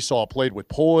 from what we saw, played with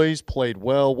poise, played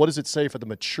well. What does it say for the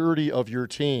maturity of your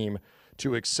team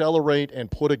to accelerate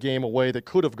and put a game away that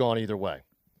could have gone either way?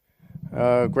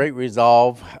 Great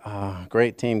resolve,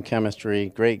 great team chemistry,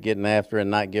 great getting after it,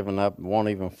 not giving up, won't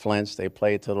even flinch. They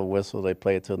played till the whistle, they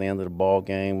played till the end of the ball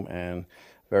game, and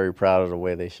very proud of the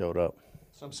way they showed up.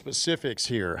 Some specifics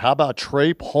here. How about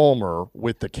Trey Palmer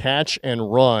with the catch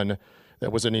and run?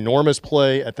 That was an enormous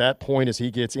play at that point as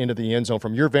he gets into the end zone.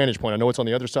 From your vantage point, I know it's on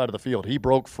the other side of the field. He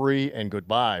broke free and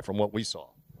goodbye from what we saw.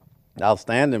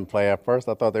 Outstanding play. At first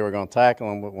I thought they were going to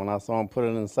tackle him, but when I saw him put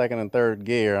it in second and third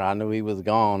gear, I knew he was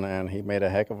gone, and he made a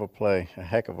heck of a play,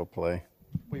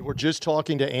 We were just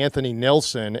talking to Anthony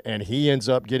Nelson, and he ends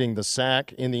up getting the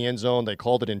sack in the end zone. They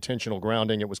called it intentional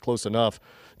grounding. It was close enough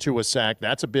to a sack.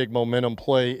 That's a big momentum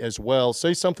play as well.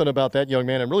 Say something about that young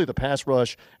man, and really the pass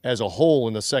rush as a whole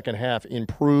in the second half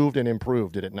improved and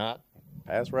improved, did it not?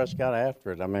 Pass rush got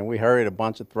after it. I mean, we hurried a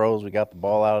bunch of throws. We got the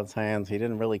ball out of his hands. He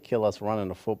didn't really kill us running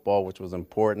the football, which was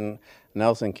important.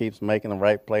 Nelson keeps making the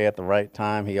right play at the right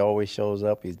time. He always shows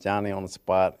up. He's Johnny on the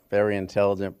spot. Very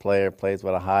intelligent player, plays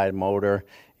with a high motor.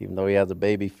 Even though he has a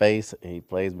baby face, he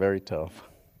plays very tough.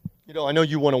 You know, I know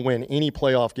you want to win any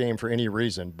playoff game for any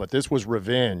reason, but this was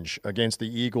revenge against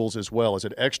the Eagles as well. Is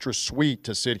it extra sweet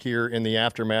to sit here in the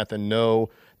aftermath and know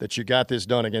that you got this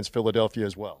done against Philadelphia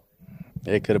as well?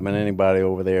 It could have been anybody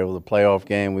over there. It was a playoff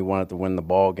game. We wanted to win the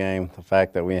ball game. The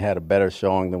fact that we had a better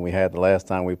showing than we had the last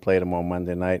time we played them on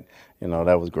Monday night,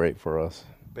 that was great for us.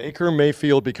 Baker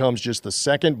Mayfield becomes just the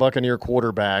second Buccaneer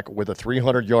quarterback with a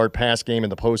 300-yard pass game in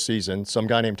the postseason. Some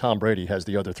guy named Tom Brady has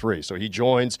the other three. So he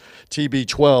joins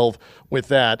TB12 with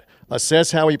that.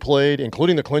 Assess how he played,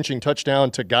 including the clinching touchdown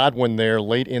to Godwin there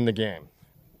late in the game.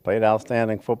 Played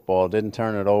outstanding football, didn't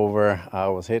turn it over. I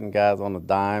was hitting guys on the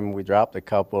dime. We dropped a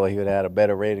couple. He would have had a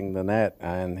better rating than that.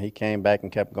 And he came back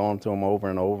and kept going to him over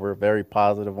and over. Very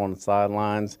positive on the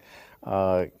sidelines.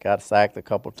 Got sacked a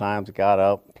couple times, got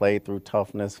up, played through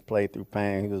toughness, played through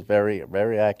pain. He was very,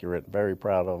 very accurate, very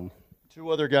proud of him.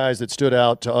 Two other guys that stood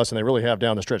out to us, and they really have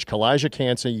down the stretch, Kalijah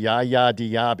Kancey, Yaya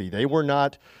Diaby. They were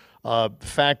not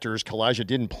factors. Kalijah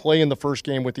didn't play in the first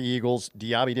game with the Eagles.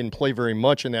 Diaby didn't play very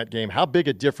much in that game. How big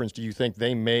a difference do you think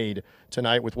they made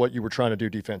tonight with what you were trying to do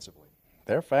defensively?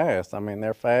 They're fast. I mean,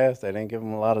 they're fast. They didn't give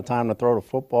them a lot of time to throw the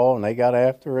football, and they got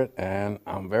after it, and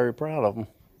I'm very proud of them.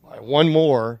 All right, one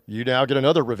more. You now get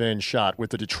another revenge shot with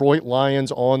the Detroit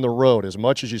Lions on the road. As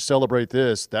much as you celebrate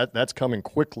this, that's coming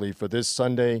quickly for this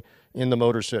Sunday in the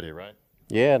Motor City, right?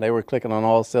 Yeah, they were clicking on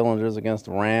all cylinders against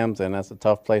the Rams, and that's a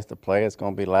tough place to play. It's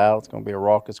going to be loud. It's going to be a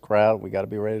raucous crowd. We got to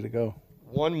be ready to go.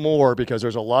 One more, because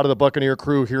there's a lot of the Buccaneer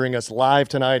crew hearing us live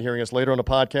tonight, hearing us later on the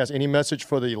podcast. Any message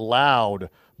for the loud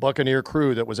Buccaneer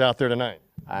crew that was out there tonight?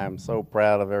 I am so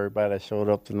proud of everybody that showed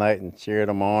up tonight and cheered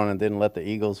them on and didn't let the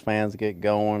Eagles fans get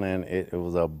going. And it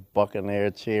was a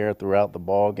Buccaneer cheer throughout the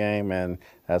ball game, and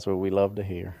that's what we love to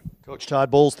hear. Coach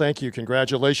Todd Bowles, thank you.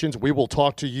 Congratulations. We will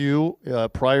talk to you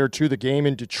prior to the game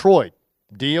in Detroit.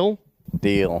 Deal?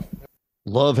 Deal.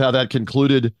 Love how that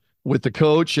concluded with the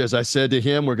coach. As I said to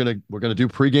him, we're gonna do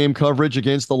pregame coverage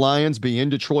against the Lions. Be in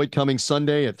Detroit coming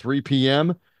Sunday at 3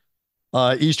 p.m.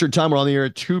 Eastern time. We're on the air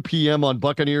at 2 p.m. on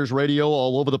Buccaneers Radio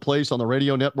all over the place on the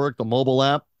radio network, the mobile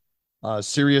app,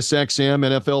 Sirius XM,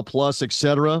 NFL Plus,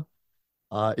 etc.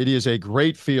 It is a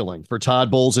great feeling for Todd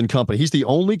Bowles and company. He's the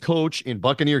only coach in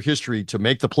Buccaneer history to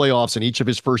make the playoffs in each of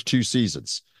his first two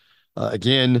seasons.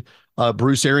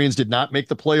 Bruce Arians did not make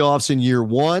the playoffs in year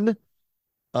one.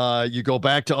 You go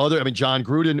back to John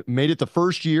Gruden made it the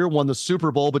first year, won the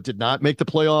Super Bowl, but did not make the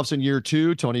playoffs in year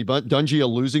two. Tony Dungy, a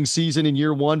losing season in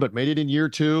year one, but made it in year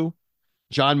two.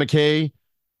 John McKay,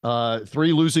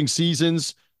 3 losing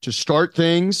seasons to start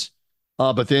things,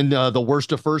 but then the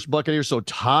worst of first Buccaneers. So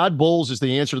Todd Bowles is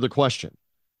the answer to the question.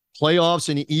 Playoffs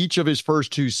in each of his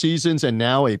first 2 seasons, and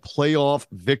now a playoff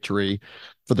victory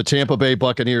for the Tampa Bay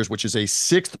Buccaneers, which is a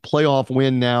 6th playoff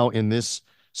win now in this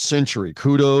century.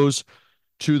 Kudos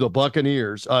to the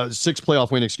Buccaneers, 6th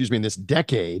playoff win, in this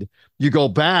decade. You go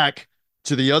back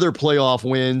to the other playoff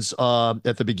wins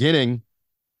at the beginning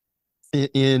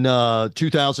in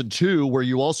 2002, where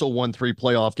you also won 3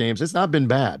 playoff games. It's not been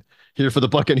bad here for the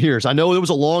Buccaneers. I know it was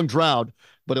a long drought,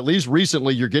 but at least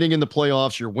recently you're getting in the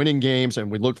playoffs, you're winning games, and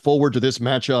we look forward to this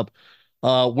matchup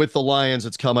with the Lions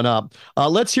that's coming up.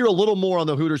 Let's hear a little more on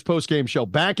the Hooters postgame show.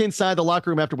 Back inside the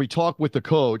locker room after we talk with the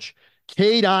coach,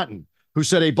 Cade Otton, who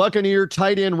set a Buccaneer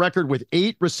tight end record with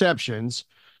 8 receptions,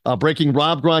 breaking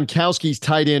Rob Gronkowski's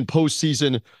tight end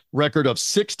postseason record of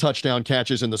 6 touchdown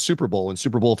catches in the Super Bowl, in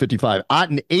Super Bowl 55.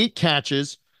 Otton, 8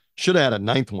 catches, should have had a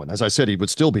 9th one. As I said, he would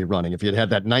still be running if he had had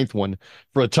that 9th one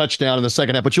for a touchdown in the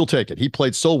second half, but you'll take it. He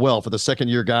played so well for the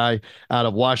second-year guy out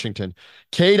of Washington.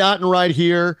 Cade Otton right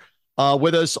here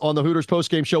with us on the Hooters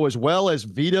postgame show, as well as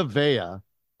Vita Vea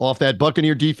off that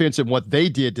Buccaneer defense and what they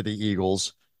did to the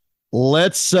Eagles.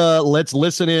 Let's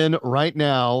listen in right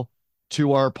now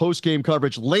to our post-game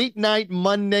coverage, late night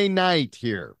Monday night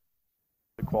here.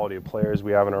 The quality of players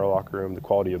we have in our locker room, the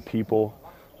quality of people,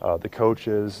 the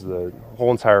coaches, the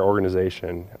whole entire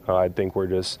organization. I think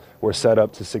we're set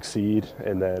up to succeed,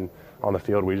 and then on the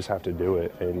field we just have to do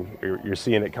it. And you're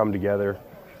seeing it come together.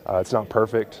 It's not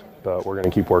perfect, but we're going to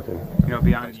keep working.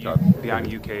 Beyond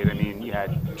you, Cade, I mean, you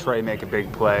had Trey make a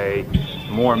big play,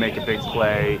 Moore make a big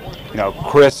play.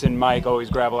 Chris and Mike always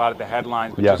grab a lot of the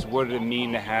headlines, but just what did it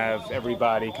mean to have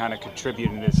everybody kind of contribute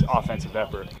in this offensive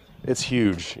effort? It's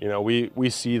huge. We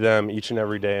see them each and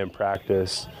every day in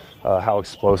practice, how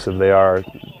explosive they are,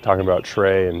 talking about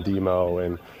Trey and Demo,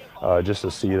 and just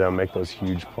to see them make those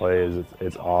huge plays,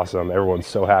 it's awesome. Everyone's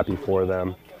so happy for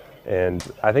them. And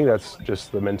I think that's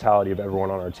just the mentality of everyone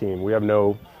on our team. We have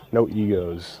no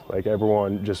egos. Like,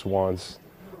 everyone just wants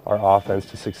our offense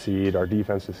to succeed, our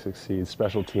defense to succeed,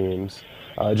 special teams.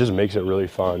 It just makes it really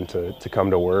fun to come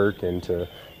to work and to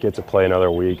get to play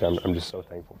another week. I'm just so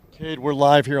thankful. Cade, we're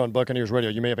live here on Buccaneers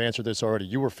Radio. You may have answered this already.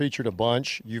 You were featured a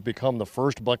bunch. You've become the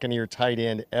first Buccaneer tight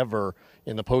end ever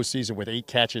in the postseason with 8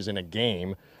 catches in a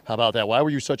game. How about that? Why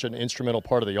were you such an instrumental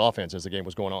part of the offense as the game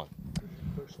was going on?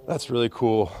 That's really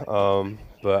cool,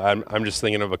 but I'm just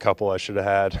thinking of a couple I should have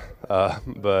had.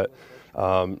 But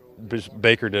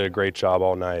Baker did a great job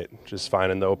all night, just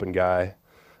finding the open guy.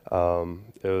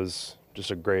 It was just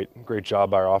a great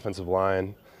job by our offensive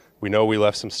line. We know we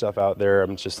left some stuff out there.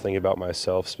 I'm just thinking about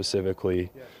myself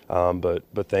specifically, but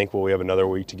thankful we have another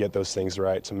week to get those things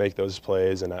right, to make those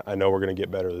plays, and I know we're going to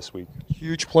get better this week.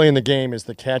 Huge play in the game is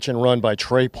the catch and run by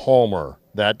Trey Palmer.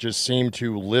 That just seemed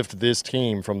to lift this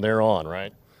team from there on,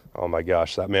 right? Oh my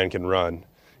gosh, that man can run.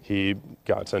 He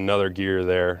got to another gear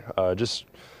there. Just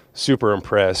super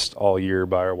impressed all year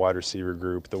by our wide receiver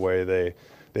group, the way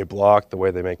they block, the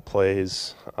way they make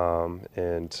plays,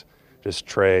 and just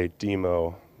Trey,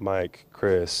 Demo, Mike,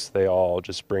 Chris, they all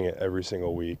just bring it every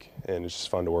single week, and it's just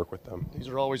fun to work with them. These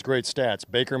are always great stats.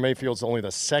 Baker Mayfield's only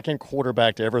the second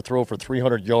quarterback to ever throw for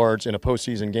 300 yards in a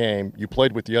postseason game. You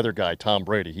played with the other guy, Tom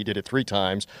Brady. He did it 3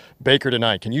 times. Baker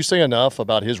tonight, can you say enough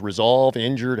about his resolve,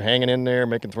 injured, hanging in there,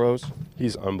 making throws?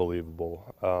 He's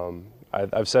unbelievable.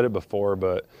 I've said it before,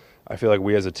 but I feel like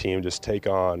we as a team just take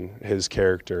on his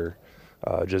character,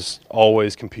 just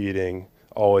always competing,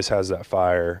 always has that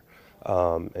fire,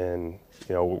 and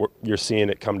you know, you're seeing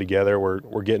it come together.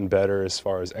 We're getting better as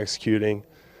far as executing,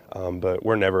 but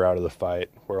we're never out of the fight.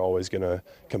 We're always going to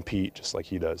compete just like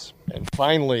he does. And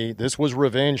finally, this was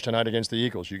revenge tonight against the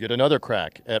Eagles. You get another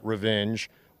crack at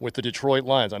revenge with the Detroit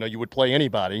Lions. I know you would play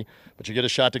anybody, but you get a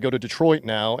shot to go to Detroit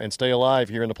now and stay alive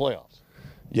here in the playoffs.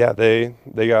 Yeah, they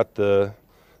got the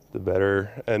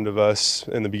better end of us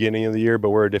in the beginning of the year, but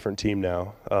we're a different team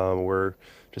now. We're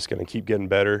just going to keep getting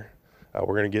better.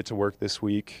 We're going to get to work this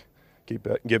week.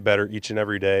 Get better each and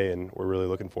every day, and we're really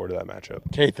looking forward to that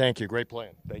matchup. Cade, thank you. Great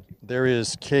playing. Thank you. There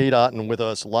is Cade Otton with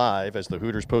us live as the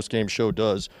Hooters postgame show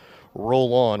does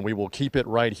roll on. We will keep it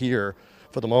right here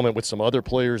for the moment with some other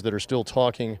players that are still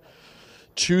talking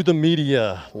to the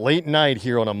media late night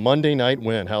here on a Monday night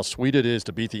win. How sweet it is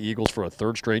to beat the Eagles for a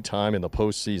 3rd straight time in the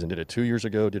postseason. Did it 2 years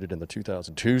ago, did it in the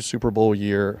 2002 Super Bowl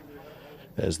year,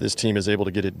 as this team is able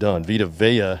to get it done. Vita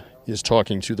Vea is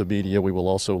talking to the media. We will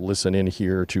also listen in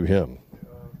here to him.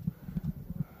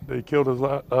 They killed us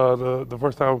the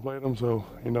first time we played them, so,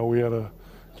 you know, we had to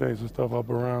change some stuff up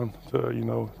around to, you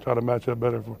know, try to match up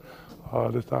better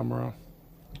for this time around.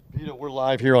 Vita, we're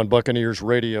live here on Buccaneers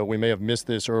Radio. We may have missed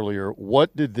this earlier.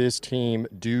 What did this team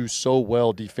do so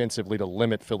well defensively to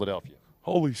limit Philadelphia?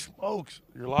 Holy smokes.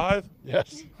 You're live?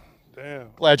 Yes. Damn.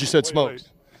 Glad you said smokes.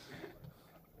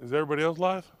 Wait. Is everybody else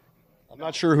live? I'm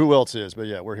not sure who else is, but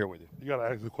yeah, we're here with you. You got to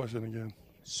ask the question again.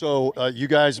 So you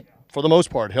guys, for the most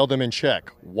part, held them in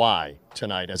check. Why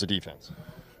tonight as a defense?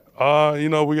 You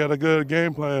know, we got a good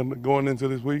game plan going into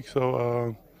this week,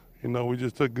 so, you know, we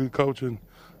just took good coaching.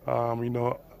 You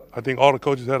know, I think all the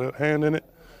coaches had a hand in it,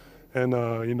 and,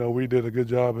 you know, we did a good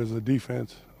job as a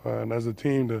defense and as a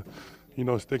team to, you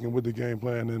know, sticking with the game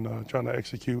plan and trying to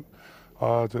execute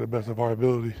to the best of our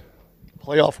ability.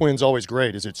 Playoff win's always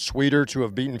great. Is it sweeter to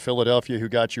have beaten Philadelphia, who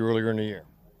got you earlier in the year?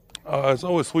 It's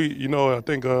always sweet. You know, I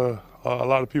think a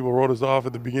lot of people wrote us off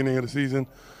at the beginning of the season,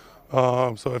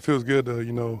 so it feels good to,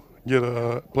 you know, get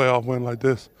a playoff win like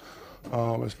this,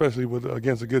 especially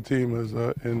against a good team as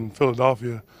in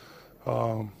Philadelphia.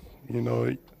 You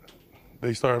know,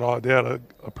 they started off. They had a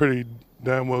pretty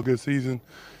damn well good season,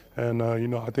 and you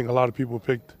know, I think a lot of people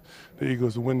picked the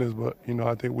Eagles to win this, but you know,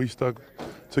 I think we stuck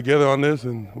together on this,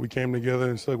 and we came together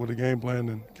and stuck with the game plan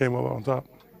and came up on top.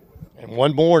 And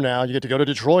one more now. You get to go to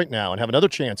Detroit now and have another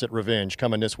chance at revenge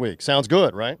coming this week. Sounds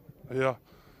good, right? Yeah.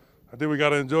 I think we got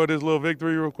to enjoy this little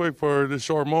victory real quick for this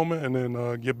short moment, and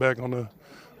then get back on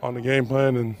the game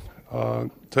plan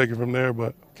and take it from there.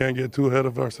 But can't get too ahead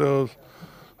of ourselves.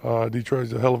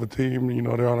 Detroit's a hell of a team. You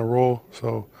know, they're on a roll.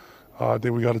 So I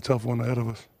think we got a tough one ahead of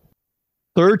us.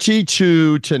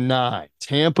 32-9,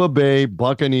 Tampa Bay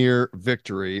Buccaneer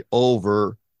victory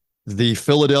over the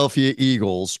Philadelphia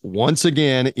Eagles, once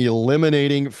again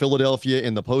eliminating Philadelphia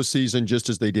in the postseason just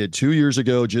as they did 2 years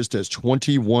ago, just as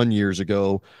 21 years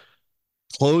ago.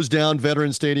 Closed down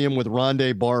Veterans Stadium with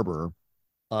Rondé Barber.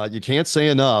 You can't say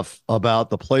enough about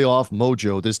the playoff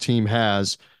mojo this team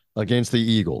has against the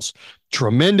Eagles.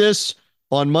 Tremendous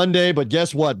on Monday. But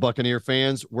guess what, Buccaneer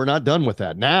fans? We're not done with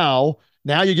that. Now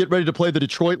you get ready to play the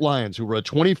Detroit Lions, who were a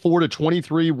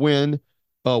 24-23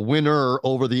 winner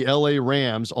over the LA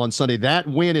Rams on Sunday. That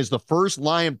win is the first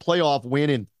Lion playoff win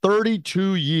in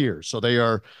 32 years. So they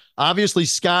are obviously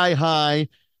sky high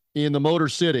in the Motor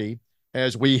City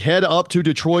as we head up to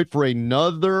Detroit for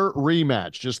another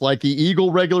rematch. Just like the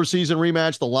Eagle regular season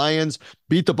rematch, the Lions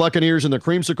beat the Buccaneers in the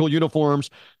creamsicle uniforms.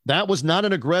 That was not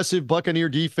an aggressive Buccaneer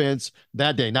defense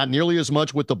that day, not nearly as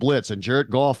much with the blitz. And Jared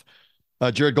Goff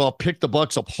picked the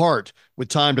Bucs apart with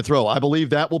time to throw. I believe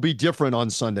that will be different on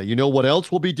Sunday. You know what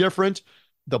else will be different?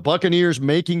 The Buccaneers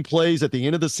making plays at the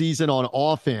end of the season on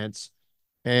offense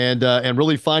and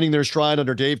really finding their stride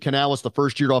under Dave Canales, the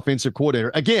first-year offensive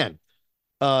coordinator. Again,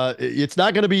 it's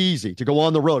not going to be easy to go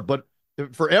on the road, but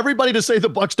for everybody to say the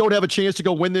Bucs don't have a chance to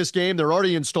go win this game, they're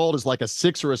already installed as like a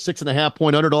 6 or a 6.5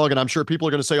 point underdog, and I'm sure people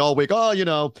are going to say all week,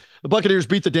 the Buccaneers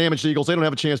beat the damaged Eagles. They don't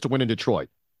have a chance to win in Detroit.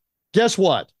 Guess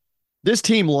what? This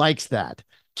team likes that.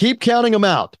 Keep counting them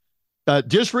out.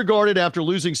 Disregarded after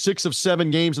losing 6 of 7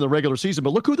 games in the regular season,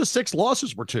 but look who the 6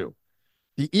 losses were to.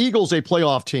 The Eagles, a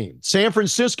playoff team. San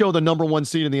Francisco, the number 1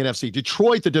 seed in the NFC.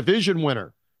 Detroit, the division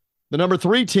winner. The number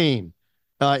 3 team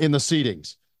in the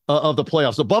seedings of the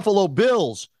playoffs. The Buffalo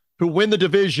Bills, who win the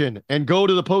division and go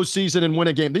to the postseason and win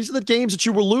a game. These are the games that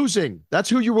you were losing. That's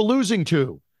who you were losing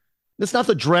to. It's not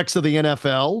the dregs of the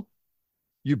NFL.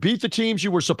 You beat the teams you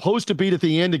were supposed to beat at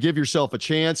the end to give yourself a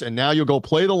chance, and now you'll go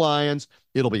play the Lions.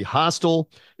 It'll be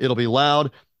hostile. It'll be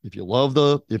loud. If you love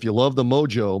the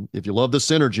mojo, if you love the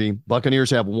synergy, Buccaneers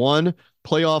have one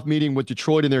playoff meeting with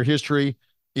Detroit in their history.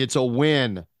 It's a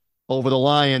win over the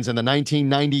Lions in the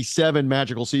 1997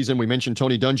 magical season. We mentioned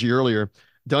Tony Dungy earlier.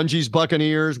 Dungy's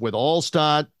Buccaneers with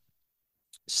Allstott,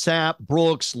 Sapp,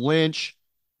 Brooks, Lynch,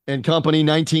 and company,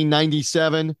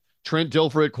 1997. Trent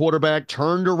Dilfer at quarterback,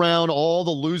 turned around all the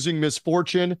losing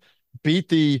misfortune, beat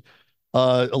the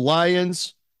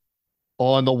Lions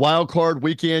on the wild card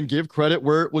weekend. Give credit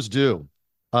where it was due.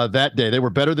 That day, they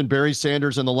were better than Barry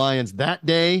Sanders and the Lions. That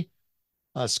day,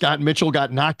 Scott Mitchell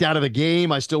got knocked out of the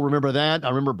game. I still remember that. I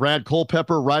remember Brad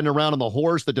Culpepper riding around on the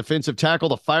horse, the defensive tackle,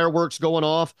 the fireworks going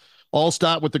off.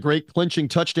 Allstott with the great clinching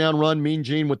touchdown run. Mean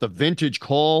Gene with the vintage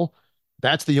call.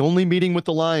 That's the only meeting with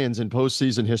the Lions in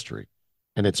postseason history.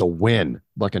 And it's a win,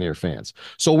 Buccaneer fans.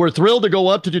 So we're thrilled to go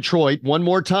up to Detroit one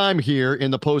more time here in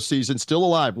the postseason, still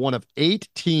alive. One of 8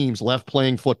 teams left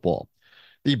playing football.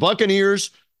 The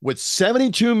Buccaneers, with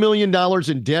 $72 million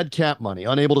in dead cap money,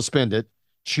 unable to spend it,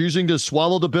 choosing to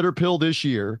swallow the bitter pill this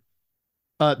year.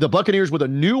 The Buccaneers with a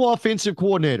new offensive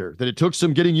coordinator that it took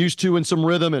some getting used to and some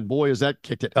rhythm, and boy, has that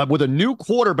kicked it. With a new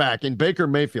quarterback in Baker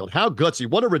Mayfield. How gutsy.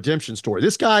 What a redemption story.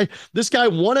 This guy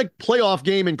won a playoff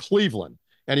game in Cleveland,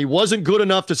 and he wasn't good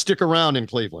enough to stick around in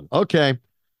Cleveland. Okay.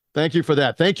 Thank you for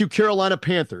that. Thank you, Carolina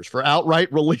Panthers, for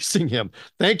outright releasing him.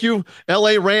 Thank you,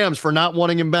 LA Rams, for not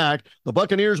wanting him back. The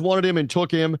Buccaneers wanted him and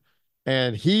took him,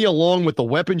 and he, along with the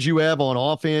weapons you have on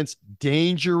offense,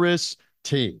 dangerous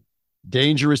team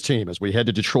as we head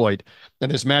to Detroit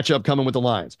and this matchup coming with the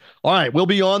Lions. All right, we'll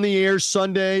be on the air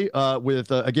Sunday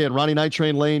with, again, Ronnie Night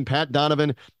Train Lane, Pat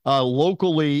Donovan,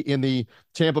 locally in the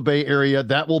Tampa Bay area.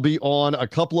 That will be on a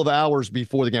couple of hours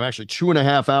before the game, actually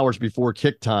 2.5 hours before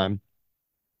kick time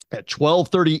at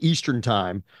 12:30 Eastern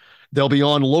time. They'll be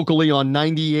on locally on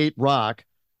 98 Rock.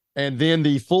 And then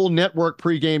the full network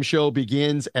pregame show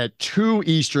begins at 2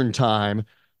 Eastern time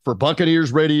for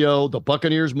Buccaneers Radio, the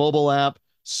Buccaneers mobile app,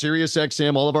 Sirius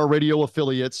XM, all of our radio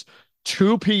affiliates.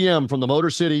 2 p.m. from the Motor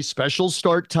City, special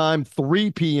start time.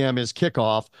 3 p.m. is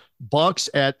kickoff. Bucs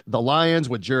at the Lions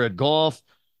with Jared Goff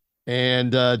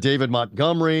and David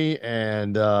Montgomery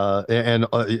and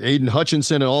Aiden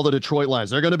Hutchinson and all the Detroit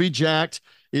Lions. They're going to be jacked.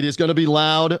 It is going to be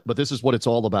loud, but this is what it's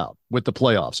all about with the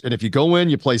playoffs. And if you go in,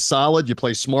 you play solid, you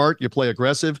play smart, you play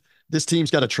aggressive, this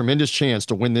team's got a tremendous chance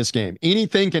to win this game.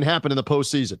 Anything can happen in the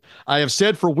postseason. I have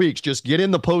said for weeks, just get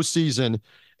in the postseason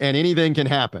and anything can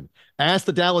happen. Ask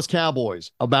the Dallas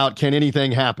Cowboys about can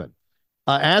anything happen.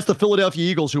 Ask the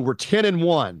Philadelphia Eagles, who were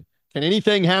 10-1. Can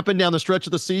anything happen down the stretch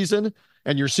of the season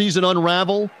and your season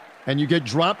unravel and you get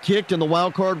drop kicked in the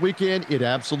wild card weekend? It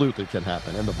absolutely can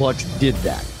happen. And the Bucs did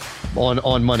that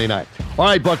on Monday night. All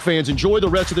right, Buc fans, enjoy the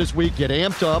rest of this week. Get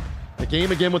amped up. The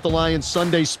game again with the Lions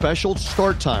Sunday, special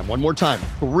start time. One more time,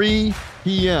 3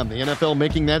 p.m. The NFL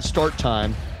making that start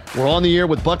time. We're on the air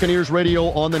with Buccaneers Radio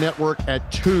on the network at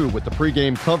 2 with the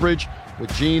pregame coverage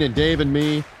with Gene and Dave and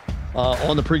me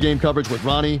on the pregame coverage with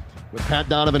Ronnie, with Pat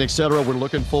Donovan, etc. We're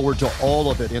looking forward to all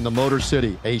of it in the Motor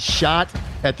City. A shot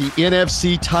at the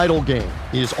NFC title game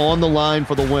is on the line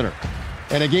for the winner.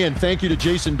 And again, thank you to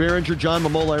Jason Behringer, John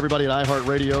Momola, everybody at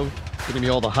iHeartRadio, getting me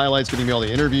all the highlights, getting me all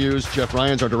the interviews. Jeff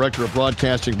Ryan's our director of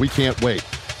broadcasting. We can't wait.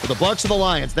 For the Bucs and the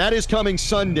Lions, that is coming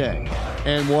Sunday.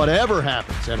 And whatever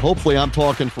happens, and hopefully I'm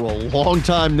talking for a long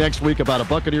time next week about a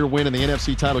Buccaneer win in the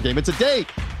NFC title game. It's a date.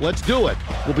 Let's do it.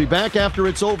 We'll be back after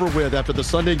it's over with, after the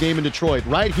Sunday game in Detroit,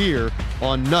 right here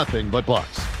on Nothing But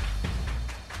Bucs.